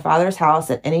home to my father's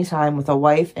house at any time with a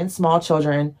wife and small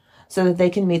children so that they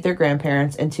can meet their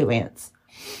grandparents and two aunts.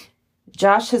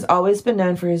 Josh has always been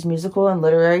known for his musical and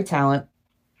literary talent,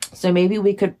 so maybe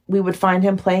we would find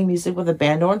him playing music with a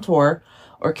band on tour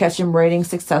or catch him writing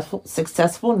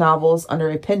successful novels under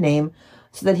a pen name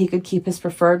so that he could keep his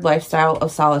preferred lifestyle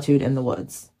of solitude in the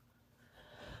woods."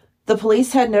 The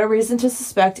police had no reason to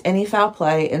suspect any foul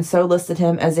play and so listed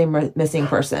him as a missing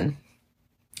person.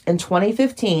 In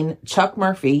 2015, Chuck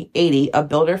Murphy, 80, a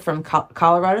builder from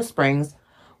Colorado Springs,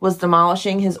 was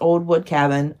demolishing his old wood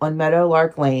cabin on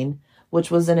Meadowlark Lane, which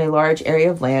was in a large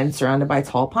area of land surrounded by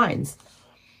tall pines.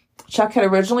 Chuck had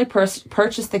originally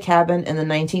purchased the cabin in the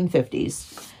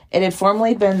 1950s. It had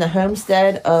formerly been the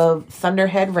homestead of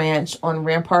Thunderhead Ranch on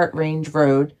Rampart Range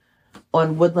Road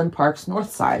on Woodland Park's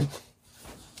north side.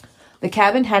 The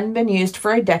cabin hadn't been used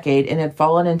for a decade and had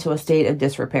fallen into a state of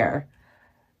disrepair.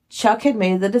 Chuck had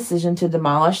made the decision to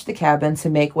demolish the cabin to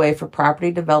make way for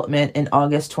property development in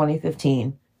August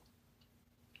 2015.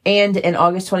 And in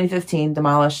August 2015,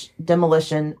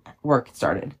 demolition work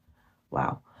started.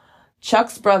 Wow.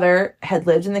 Chuck's brother had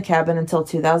lived in the cabin until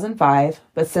 2005,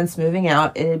 but since moving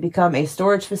out, it had become a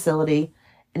storage facility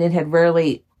and it had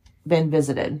rarely been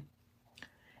visited.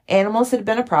 Animals had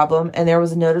been a problem, and there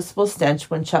was a noticeable stench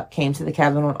when Chuck came to the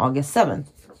cabin on August 7th.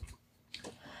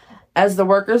 As the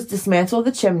workers dismantled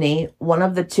the chimney, one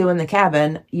of the two in the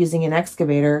cabin, using an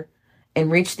excavator,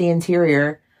 and reached the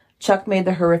interior, Chuck made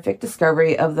the horrific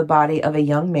discovery of the body of a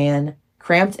young man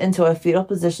cramped into a fetal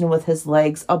position with his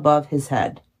legs above his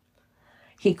head.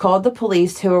 He called the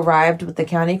police, who arrived with the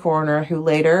county coroner, who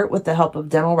later, with the help of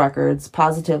dental records,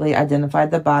 positively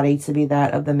identified the body to be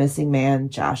that of the missing man,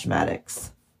 Josh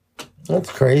Maddox.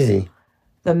 That's crazy.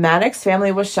 The Maddox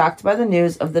family was shocked by the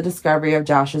news of the discovery of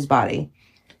Josh's body.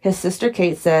 His sister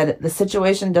Kate said, "The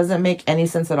situation doesn't make any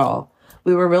sense at all.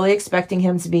 We were really expecting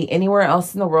him to be anywhere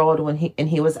else in the world and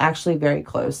he was actually very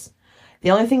close.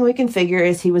 The only thing we can figure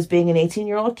is he was being an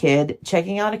 18-year-old kid,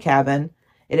 checking out a cabin.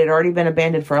 It had already been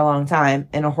abandoned for a long time,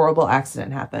 and a horrible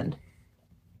accident happened."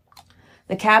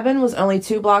 The cabin was only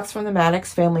 2 blocks from the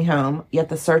Maddox family home, yet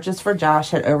the searches for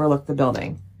Josh had overlooked the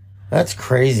building. That's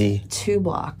crazy. 2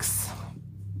 blocks.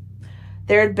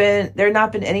 There had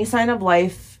not been any sign of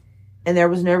life, and there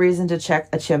was no reason to check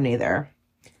a chimney there.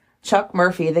 Chuck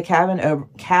Murphy, the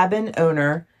cabin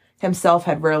owner, himself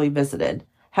had rarely visited.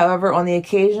 However, on the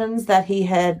occasions that he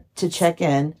had to check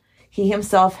in, he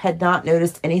himself had not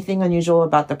noticed anything unusual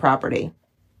about the property,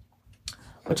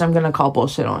 which I'm going to call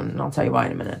bullshit on, and I'll tell you why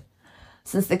in a minute.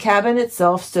 Since the cabin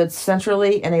itself stood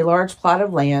centrally in a large plot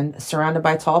of land surrounded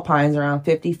by tall pines around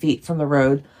 50 feet from the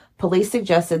road, police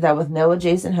suggested that with no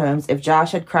adjacent homes, if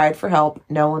Josh had cried for help,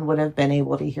 no one would have been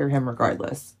able to hear him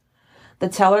regardless. The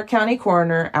Teller County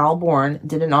coroner, Al Bourne,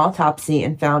 did an autopsy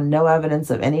and found no evidence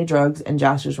of any drugs in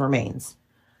Josh's remains.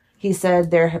 He said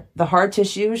the hard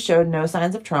tissue showed no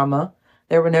signs of trauma.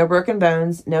 There were no broken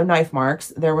bones, no knife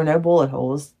marks. There were no bullet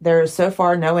holes. There is so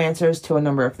far no answers to a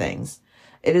number of things.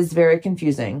 It is very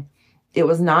confusing. It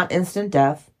was not instant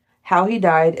death. How he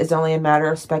died is only a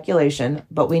matter of speculation,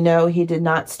 but we know he did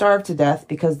not starve to death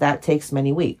because that takes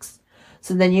many weeks.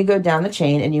 So then you go down the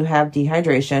chain and you have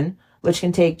dehydration, which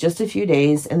can take just a few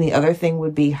days, and the other thing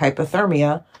would be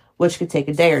hypothermia, which could take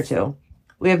a day or two.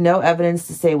 We have no evidence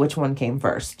to say which one came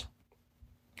first.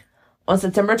 On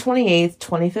September 28,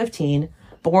 2015,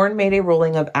 Bourne made a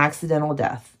ruling of accidental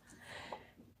death.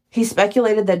 He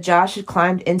speculated that Josh had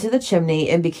climbed into the chimney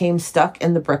and became stuck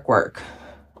in the brickwork.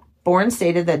 Bourne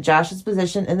stated that Josh's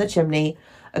position in the chimney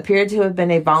appeared to have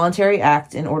been a voluntary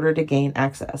act in order to gain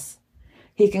access.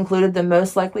 He concluded the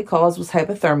most likely cause was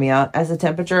hypothermia, as the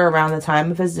temperature around the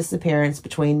time of his disappearance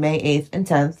between May 8th and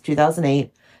 10th,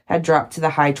 2008, had dropped to the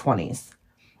high 20s.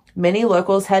 Many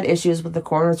locals had issues with the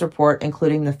coroner's report,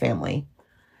 including the family.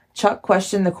 Chuck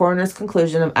questioned the coroner's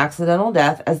conclusion of accidental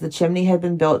death, as the chimney had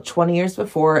been built 20 years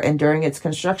before, and during its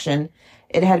construction,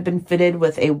 it had been fitted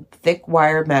with a thick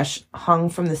wire mesh hung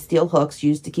from the steel hooks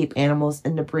used to keep animals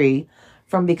and debris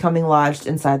from becoming lodged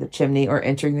inside the chimney or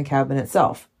entering the cabin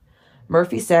itself.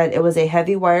 Murphy said, "It was a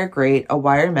heavy wire grate, a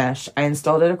wire mesh. I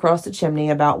installed it across the chimney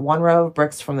about 1 row of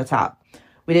bricks from the top.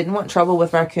 We didn't want trouble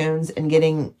with raccoons and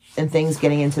things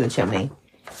getting into the chimney."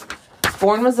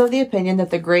 Bourne was of the opinion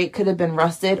that the grate could have been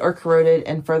rusted or corroded,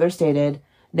 and further stated,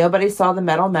 "Nobody saw the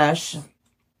metal mesh.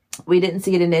 We didn't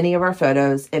see it in any of our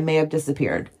photos. It may have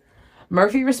disappeared."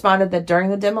 Murphy responded that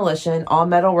during the demolition, all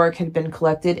metalwork had been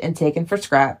collected and taken for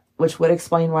scrap, which would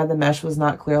explain why the mesh was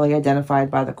not clearly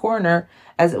identified by the coroner,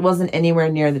 as it wasn't anywhere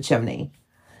near the chimney.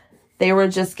 They were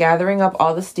just gathering up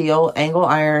all the steel, angle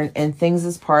iron, and things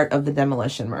as part of the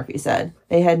demolition, Murphy said.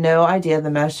 They had no idea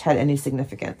the mesh had any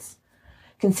significance.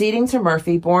 Conceding to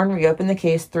Murphy, Bourne reopened the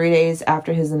case 3 days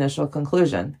after his initial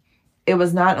conclusion. It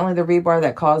was not only the rebar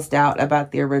that caused doubt about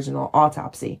the original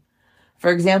autopsy. For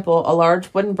example, a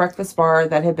large wooden breakfast bar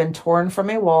that had been torn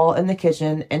from a wall in the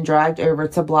kitchen and dragged over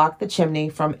to block the chimney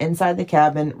from inside the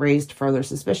cabin raised further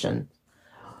suspicion.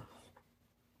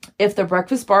 If the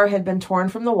breakfast bar had been torn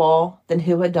from the wall, then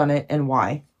who had done it and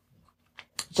why?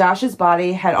 Josh's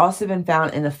body had also been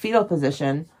found in a fetal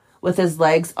position with his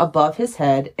legs above his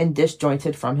head and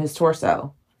disjointed from his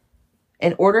torso.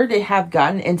 In order to have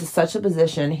gotten into such a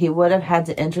position, he would have had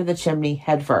to enter the chimney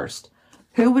head first.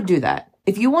 Who would do that?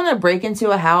 If you want to break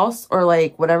into a house, or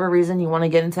like whatever reason you want to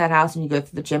get into that house and you go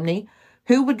through the chimney,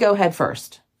 who would go head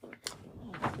first?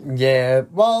 Yeah,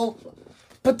 well,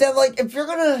 but then like if you're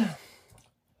gonna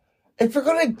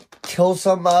kill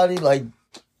somebody, like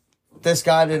this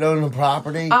guy that owned the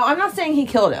property. Oh, I'm not saying he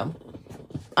killed him.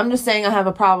 I'm just saying I have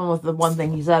a problem with the one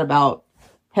thing he said about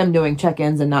him doing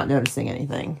check-ins and not noticing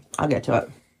anything. I'll get to it.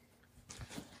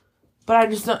 But I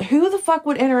just don't... Who the fuck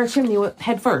would enter a chimney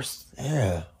head first?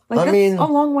 Yeah. Like, that's a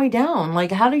long way down.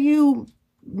 Like, how do you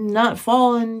not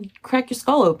fall and crack your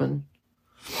skull open?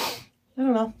 I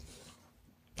don't know.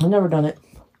 I've never done it.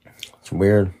 It's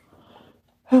weird.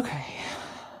 Okay.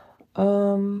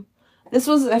 This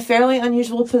was a fairly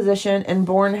unusual position, and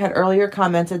Bourne had earlier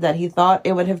commented that he thought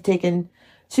it would have taken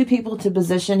 2 people to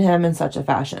position him in such a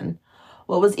fashion.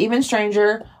 What was even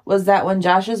stranger was that when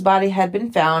Josh's body had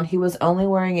been found, he was only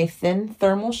wearing a thin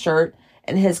thermal shirt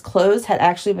and his clothes had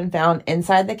actually been found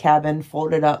inside the cabin,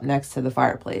 folded up next to the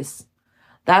fireplace.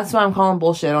 That's why I'm calling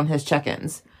bullshit on his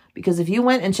check-ins. Because if you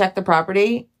went and checked the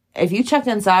property, if you checked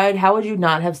inside, how would you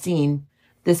not have seen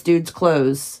this dude's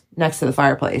clothes next to the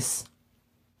fireplace?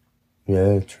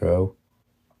 Yeah, true.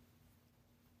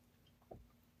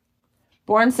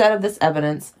 Bourne said of this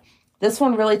evidence, "This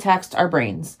one really taxed our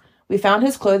brains. We found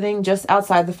his clothing just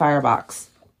outside the firebox.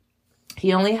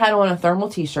 He only had on a thermal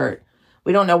t-shirt.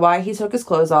 We don't know why he took his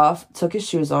clothes off, took his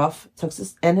shoes off,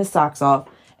 and his socks off,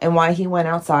 and why he went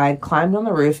outside, climbed on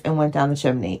the roof, and went down the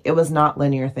chimney. It was not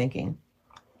linear thinking."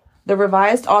 The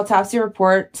revised autopsy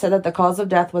report said that the cause of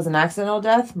death was an accidental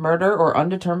death, murder, or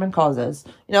undetermined causes.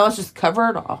 Let's just cover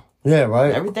it all. Yeah,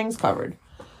 right. Everything's covered.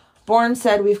 Bourne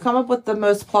said, "We've come up with the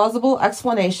most plausible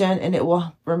explanation, and it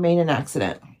will remain an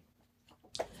accident.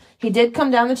 He did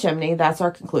come down the chimney. That's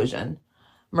our conclusion."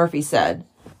 Murphy said,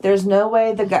 "There's no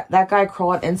way that guy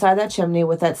crawled inside that chimney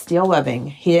with that steel webbing.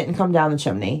 He didn't come down the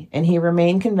chimney." And he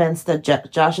remained convinced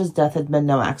that Josh's death had been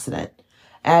no accident,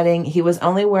 adding, "He was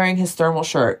only wearing his thermal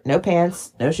shirt, no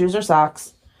pants, no shoes or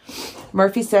socks."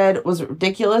 Murphy said it was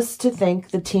ridiculous to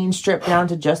think the teen stripped down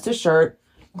to just his shirt,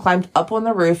 climbed up on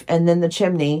the roof and then the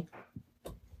chimney,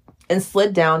 and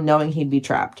slid down knowing he'd be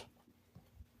trapped.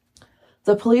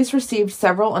 The police received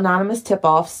several anonymous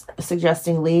tip-offs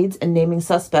suggesting leads and naming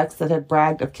suspects that had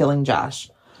bragged of killing Josh.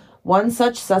 One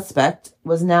such suspect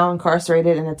was now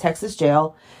incarcerated in a Texas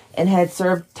jail and had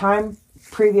served time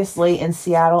previously in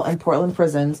Seattle and Portland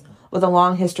prisons with a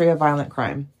long history of violent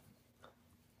crime.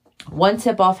 One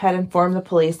tip-off had informed the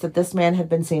police that this man had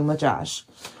been seen with Josh.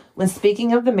 When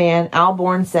speaking of the man, Al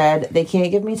Bourne said, "They can't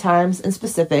give me times and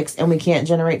specifics, and we can't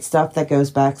generate stuff that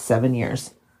goes back 7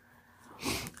 years."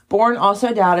 Bourne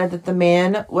also doubted that the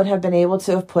man would have been able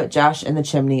to have put Josh in the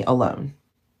chimney alone.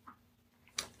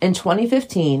 In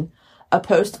 2015, a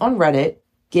post on Reddit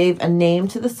gave a name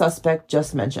to the suspect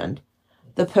just mentioned.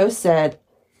 The post said,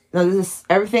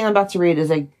 everything I'm about to read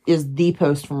is the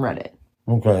post from Reddit.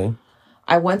 Okay.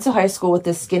 "I went to high school with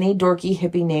this skinny, dorky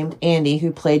hippie named Andy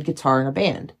who played guitar in a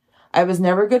band. I was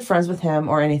never good friends with him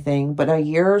or anything, but a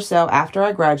year or so after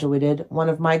I graduated, one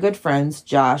of my good friends,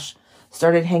 Josh,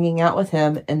 started hanging out with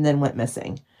him and then went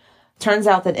missing. Turns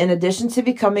out that in addition to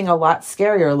becoming a lot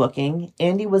scarier looking,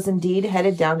 Andy was indeed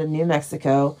headed down to New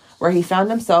Mexico, where he found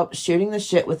himself shooting the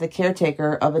shit with the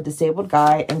caretaker of a disabled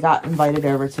guy and got invited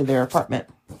over to their apartment.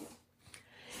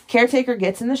 Caretaker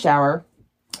gets in the shower,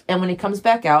 and when he comes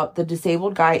back out, the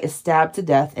disabled guy is stabbed to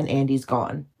death and Andy's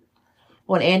gone.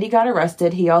 When Andy got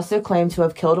arrested, he also claimed to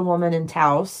have killed a woman in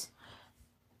Taos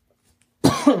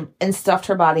and stuffed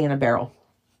her body in a barrel.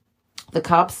 The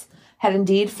cops had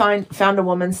indeed found a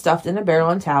woman stuffed in a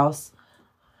barrel in Taos,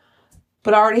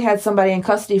 but already had somebody in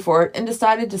custody for it and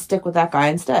decided to stick with that guy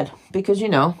instead. Because,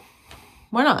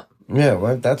 why not? Yeah,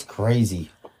 well, that's crazy.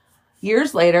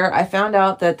 Years later, I found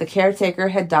out that the caretaker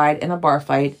had died in a bar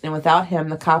fight, and without him,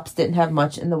 the cops didn't have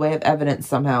much in the way of evidence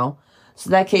somehow, so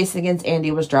that case against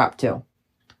Andy was dropped too.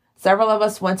 Several of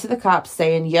us went to the cops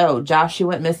saying, "Yo, Josh who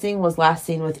went missing was last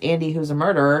seen with Andy who's a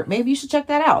murderer. Maybe you should check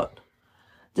that out."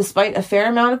 Despite a fair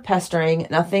amount of pestering,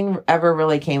 nothing ever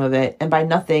really came of it, and by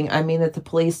nothing, I mean that the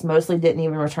police mostly didn't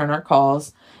even return our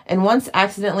calls, and once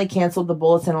accidentally canceled the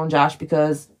bulletin on Josh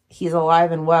because he's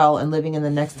alive and well and living in the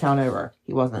next town over.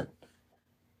 He wasn't.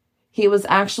 He was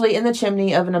actually in the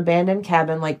chimney of an abandoned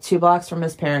cabin like 2 blocks from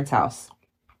his parents' house.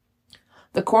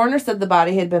 The coroner said the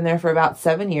body had been there for about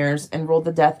 7 years and ruled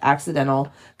the death accidental,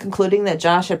 concluding that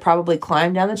Josh had probably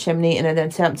climbed down the chimney in an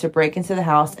attempt to break into the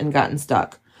house and gotten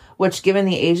stuck, which, given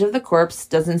the age of the corpse,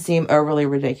 doesn't seem overly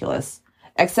ridiculous.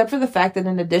 Except for the fact that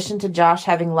in addition to Josh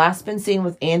having last been seen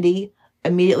with Andy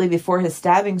immediately before his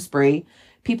stabbing spree,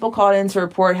 people called in to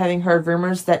report having heard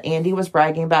rumors that Andy was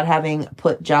bragging about having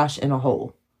put Josh in a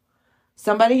hole.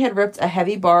 Somebody had ripped a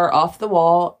heavy bar off the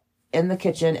wall in the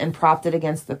kitchen and propped it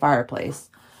against the fireplace.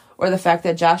 Or the fact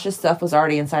that Josh's stuff was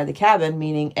already inside the cabin,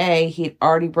 meaning A, he'd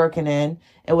already broken in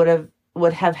and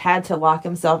would have had to lock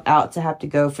himself out to have to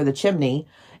go for the chimney,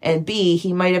 and B,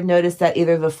 he might have noticed that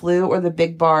either the flue or the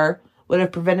big bar would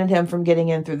have prevented him from getting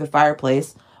in through the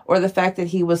fireplace, or the fact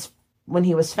that when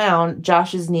he was found,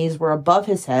 Josh's knees were above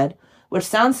his head, which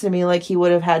sounds to me like he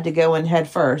would have had to go in head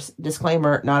first.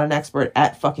 Disclaimer, not an expert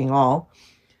at fucking all.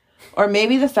 Or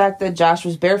maybe the fact that Josh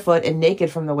was barefoot and naked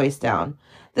from the waist down.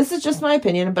 This is just my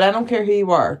opinion, but I don't care who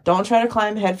you are. Don't try to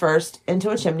climb head first into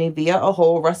a chimney via a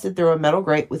hole rusted through a metal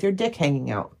grate with your dick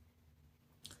hanging out.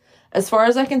 As far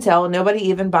as I can tell, nobody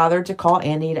even bothered to call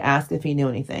Andy to ask if he knew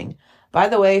anything. By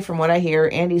the way, from what I hear,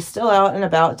 Andy's still out and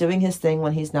about doing his thing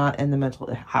when he's not in the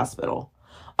mental hospital.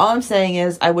 All I'm saying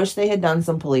is, I wish they had done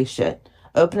some police shit.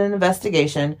 open an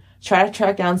investigation, try to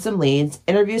track down some leads,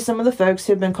 interview some of the folks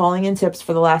who've been calling in tips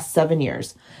for the last 7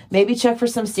 years. Maybe check for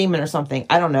some semen or something.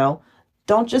 I don't know.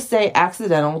 Don't just say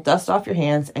accidental, dust off your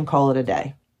hands, and call it a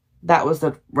day. That was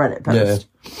the Reddit post.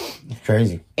 Yeah, it's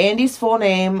crazy. Andy's full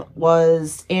name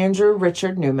was Andrew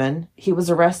Richard Newman. He was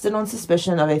arrested on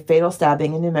suspicion of a fatal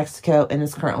stabbing in New Mexico and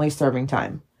is currently serving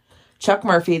time. Chuck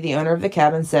Murphy, the owner of the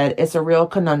cabin, said, "It's a real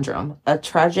conundrum, a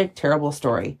tragic, terrible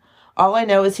story. All I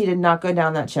know is he did not go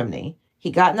down that chimney. He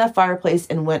got in that fireplace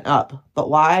and went up. But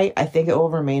why? I think it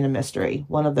will remain a mystery.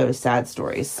 One of those sad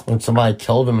stories." When somebody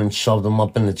killed him and shoved him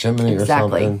up in the chimney or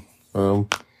something.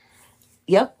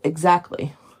 Yep,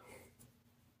 exactly.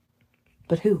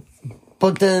 But who?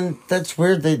 But then that's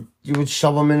weird that you would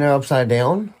shove him in there upside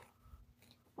down.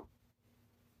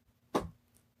 I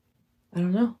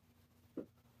don't know.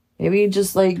 Maybe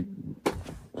just I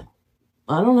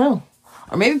don't know.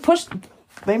 Or maybe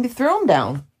throw him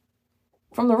down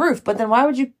from the roof. But then how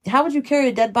would you carry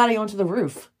a dead body onto the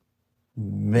roof?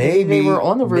 Maybe they were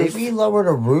on the roof. Maybe lower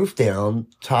the roof down,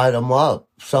 tied him up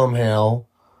somehow,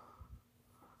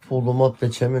 pulled him up the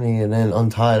chimney, and then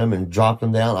untied him and dropped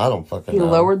him down. I don't fucking know.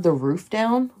 He lowered the roof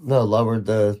down? No,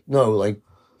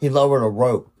 he lowered a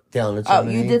rope down the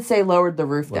chimney. Oh, you did say lowered the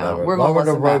roof down. Whatever. Lowered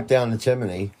the rope down the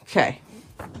chimney. Okay.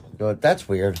 Good. That's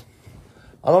weird.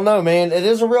 I don't know, man. It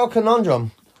is a real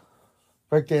conundrum.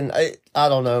 Freaking, I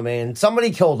don't know, man. Somebody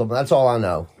killed him. That's all I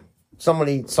know.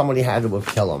 Somebody had to have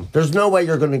killed him. There's no way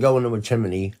you're going to go into a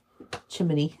chimney. A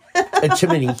chimney.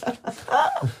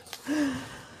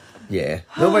 Yeah.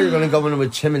 No way you're going to go into a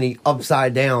chimney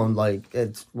upside down.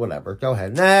 It's whatever. Go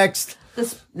ahead. Next.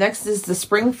 Next is the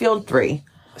Springfield 3.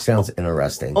 Sounds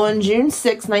interesting. On June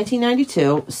 6,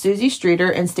 1992, Susie Streeter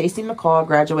and Stacy McCall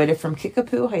graduated from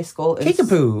Kickapoo High School.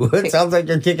 Kickapoo? It sounds like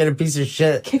you're kicking a piece of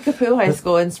shit. Kickapoo High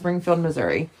School in Springfield,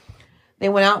 Missouri. They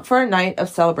went out for a night of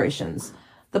celebrations.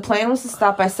 The plan was to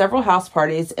stop by several house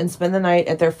parties and spend the night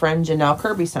at their friend Janelle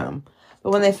Kirby's home.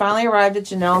 But when they finally arrived at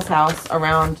Janelle's house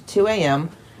around 2 a.m.,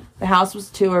 the house was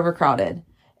too overcrowded.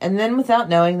 And then, without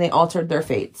knowing, they altered their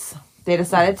fates. They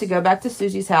decided to go back to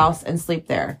Susie's house and sleep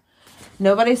there.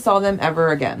 Nobody saw them ever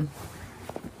again.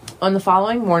 On the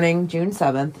following morning, June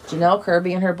 7th, Janelle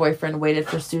Kirby and her boyfriend waited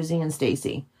for Susie and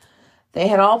Stacy. They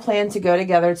had all planned to go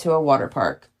together to a water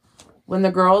park. When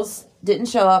the girls didn't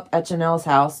show up at Janelle's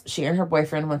house, she and her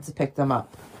boyfriend went to pick them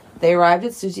up. They arrived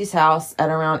at Susie's house at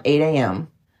around 8 a.m.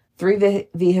 3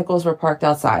 vehicles were parked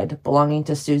outside, belonging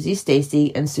to Susie,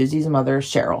 Stacy, and Susie's mother,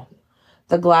 Cheryl.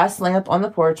 The glass lamp on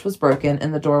the porch was broken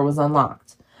and the door was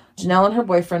unlocked. Janelle and her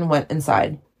boyfriend went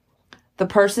inside. The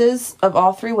purses of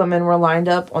all 3 women were lined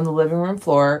up on the living room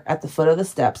floor at the foot of the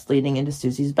steps leading into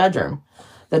Susie's bedroom.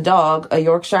 The dog, a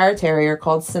Yorkshire Terrier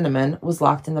called Cinnamon, was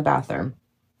locked in the bathroom.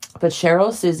 But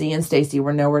Cheryl, Susie, and Stacy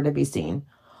were nowhere to be seen.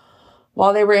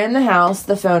 While they were in the house,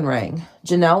 the phone rang.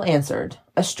 Janelle answered.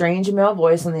 A strange male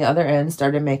voice on the other end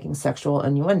started making sexual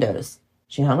innuendos.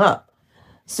 She hung up.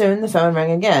 Soon the phone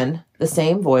rang again. The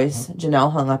same voice.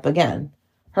 Janelle hung up again.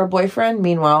 Her boyfriend,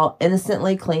 meanwhile,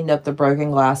 innocently cleaned up the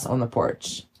broken glass on the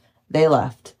porch. They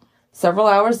left. Several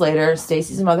hours later,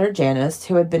 Stacy's mother, Janice,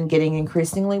 who had been getting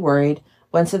increasingly worried,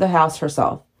 went to the house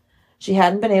herself. She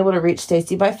hadn't been able to reach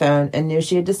Stacy by phone and knew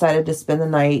she had decided to spend the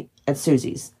night at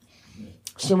Susie's.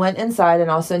 She went inside and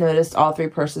also noticed all 3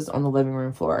 purses on the living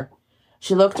room floor.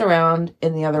 She looked around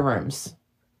in the other rooms.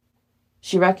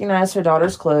 She recognized her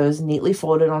daughter's clothes neatly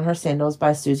folded on her sandals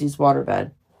by Susie's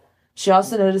waterbed. She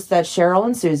also noticed that Cheryl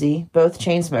and Susie, both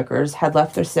chain smokers, had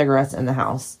left their cigarettes in the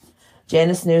house.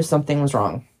 Janice knew something was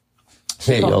wrong.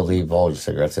 You'll leave all your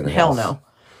cigarettes in the house. Hell no.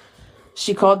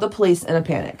 She called the police in a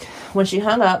panic. When she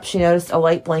hung up, she noticed a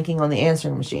light blinking on the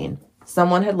answering machine.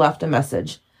 Someone had left a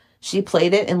message. She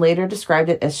played it and later described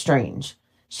it as strange.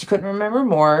 She couldn't remember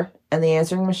more, and the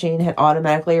answering machine had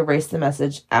automatically erased the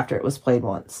message after it was played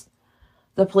once.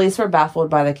 The police were baffled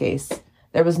by the case.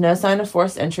 There was no sign of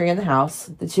forced entry in the house.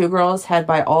 The 2 girls had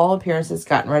by all appearances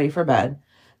gotten ready for bed.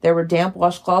 There were damp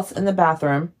washcloths in the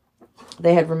bathroom.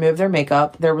 They had removed their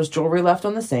makeup. There was jewelry left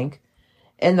on the sink.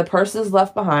 In the purses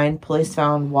left behind, police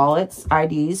found wallets,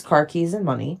 IDs, car keys, and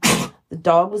money. The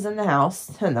dog was in the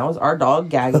house, and that was our dog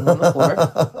gagging on the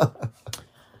floor.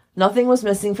 Nothing was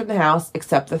missing from the house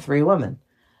except the 3 women.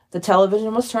 The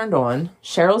television was turned on.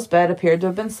 Cheryl's bed appeared to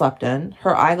have been slept in.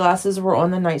 Her eyeglasses were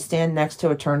on the nightstand next to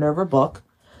a turned-over book.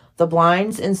 The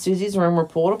blinds in Susie's room were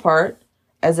pulled apart,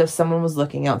 as if someone was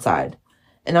looking outside.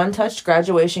 An untouched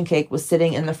graduation cake was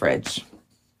sitting in the fridge.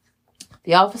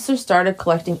 The officers started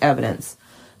collecting evidence.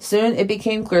 Soon it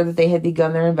became clear that they had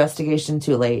begun their investigation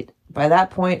too late. By that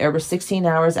point, over 16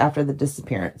 hours after the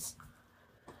disappearance.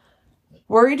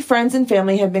 Worried friends and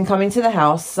family had been coming to the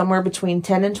house, somewhere between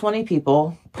 10 and 20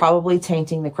 people, probably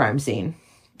tainting the crime scene.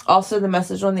 Also, the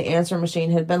message on the answer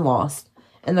machine had been lost,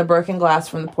 and the broken glass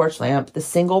from the porch lamp, the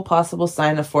single possible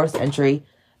sign of forced entry,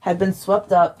 had been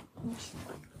swept up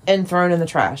and thrown in the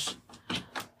trash.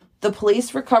 The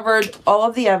police recovered all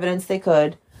of the evidence they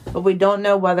could, but we don't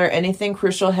know whether anything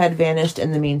crucial had vanished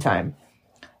in the meantime.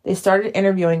 They started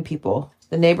interviewing people.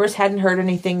 The neighbors hadn't heard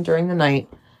anything during the night.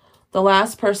 The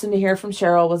last person to hear from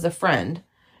Cheryl was a friend.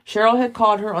 Cheryl had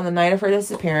called her on the night of her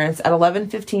disappearance at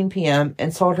 11:15 p.m.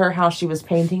 and told her how she was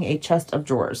painting a chest of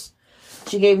drawers.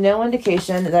 She gave no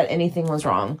indication that anything was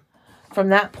wrong. From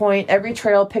that point, every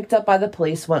trail picked up by the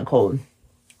police went cold.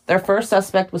 Their first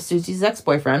suspect was Susie's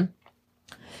ex-boyfriend.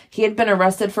 He had been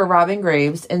arrested for robbing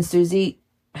graves, and Susie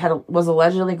was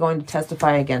allegedly going to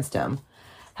testify against him.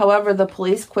 However, the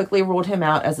police quickly ruled him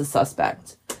out as a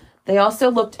suspect. They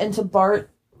also looked into Bart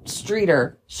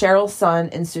Streeter, Cheryl's son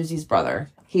and Susie's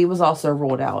brother. He was also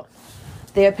ruled out.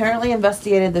 They apparently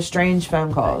investigated the strange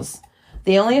phone calls.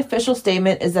 The only official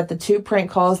statement is that the 2 prank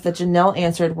calls that Janelle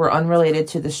answered were unrelated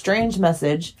to the strange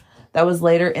message that was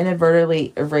later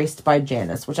inadvertently erased by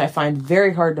Janice, which I find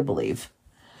very hard to believe.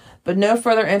 But no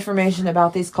further information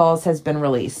about these calls has been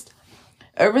released.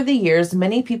 Over the years,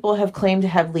 many people have claimed to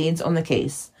have leads on the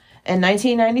case. In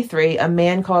 1993, a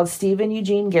man called Stephen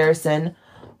Eugene Garrison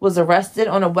was arrested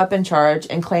on a weapon charge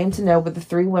and claimed to know where the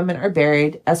 3 women are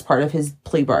buried as part of his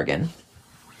plea bargain.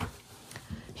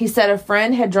 He said a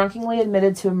friend had drunkenly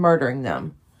admitted to murdering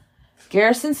them.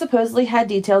 Garrison supposedly had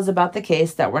details about the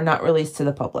case that were not released to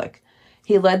the public.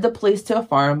 He led the police to a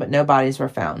farm, but no bodies were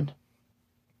found.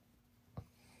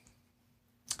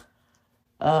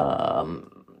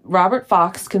 Robert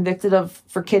Fox, convicted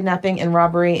for kidnapping and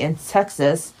robbery in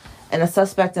Texas, and a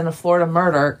suspect in a Florida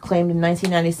murder, claimed in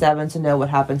 1997 to know what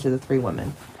happened to the 3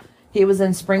 women. He was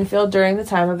in Springfield during the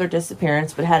time of their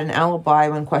disappearance, but had an alibi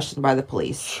when questioned by the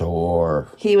police. Sure.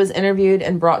 He was interviewed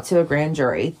and brought to a grand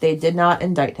jury. They did not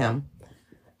indict him.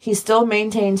 He still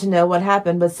maintained to know what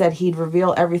happened, but said he'd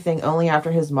reveal everything only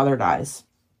after his mother dies.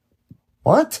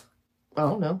 What?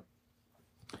 Oh, no.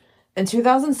 In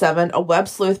 2007, a web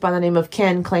sleuth by the name of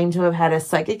Ken claimed to have had a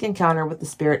psychic encounter with the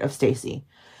spirit of Stacy.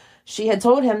 She had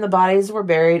told him the bodies were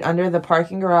buried under the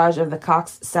parking garage of the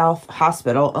Cox South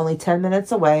Hospital, only 10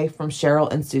 minutes away from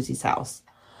Cheryl and Susie's house.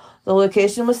 The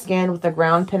location was scanned with a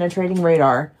ground-penetrating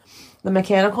radar. The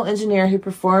mechanical engineer who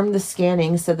performed the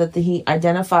scanning said that he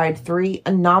identified 3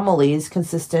 anomalies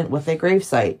consistent with a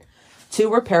gravesite. 2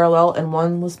 were parallel and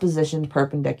 1 was positioned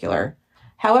perpendicular.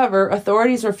 However,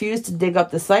 authorities refused to dig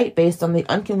up the site based on the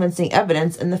unconvincing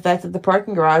evidence and the fact that the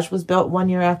parking garage was built 1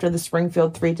 year after the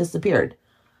Springfield 3 disappeared.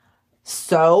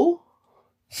 So?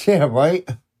 Yeah, right?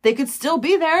 They could still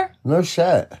be there. No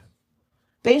shit.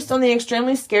 Based on the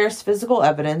extremely scarce physical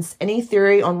evidence, any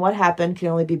theory on what happened can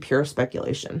only be pure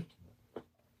speculation.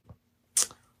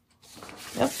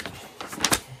 Yep.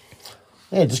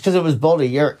 Yeah, just because it was built a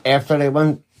year after they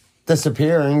went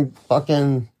disappearing,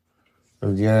 fucking,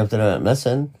 or the year after they went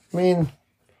missing. I mean,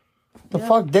 the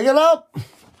fuck, dig it up.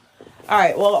 All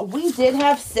right, well, we did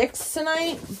have 6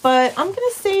 tonight, but I'm going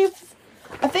to save,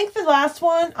 I think the last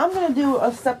one, I'm going to do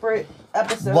a separate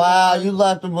episode. Wow, you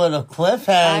left them with a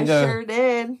cliffhanger. I sure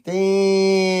did.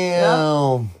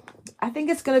 Damn. Yep. I think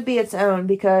it's going to be its own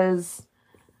because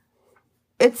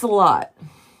it's a lot.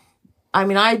 I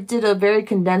mean, I did a very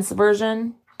condensed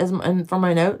version for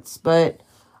my notes, but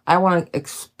I want to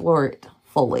explore it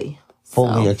fully.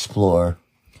 Fully explore.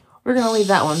 We're going to leave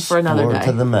that one for another day.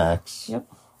 To the max. Yep.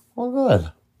 Well,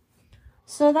 good.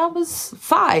 So that was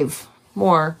 5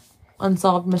 more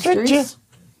unsolved mysteries. Did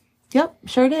you? Yep,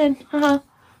 sure did.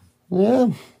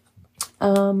 Yeah.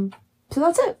 So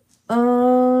that's it.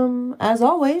 As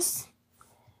always,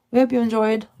 we hope you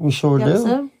enjoyed We sure the do.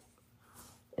 episode.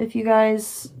 If you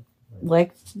guys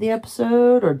liked the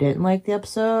episode or didn't like the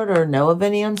episode or know of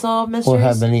any unsolved mysteries. Or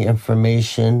have any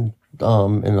information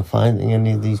in finding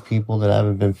any of these people that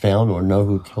haven't been found or know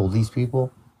who killed these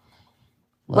people.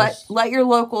 Let your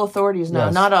local authorities know,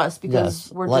 not us,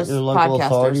 because we're let just your local podcasters.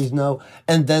 authorities know,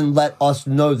 and then let us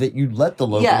know that you let the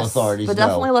local authorities know. But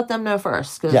definitely let them know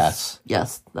first. Yes,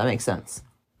 that makes sense.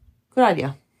 Good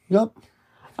idea. Yep.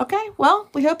 Okay, well,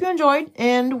 we hope you enjoyed,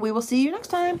 and we will see you next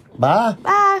time. Bye.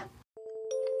 Bye.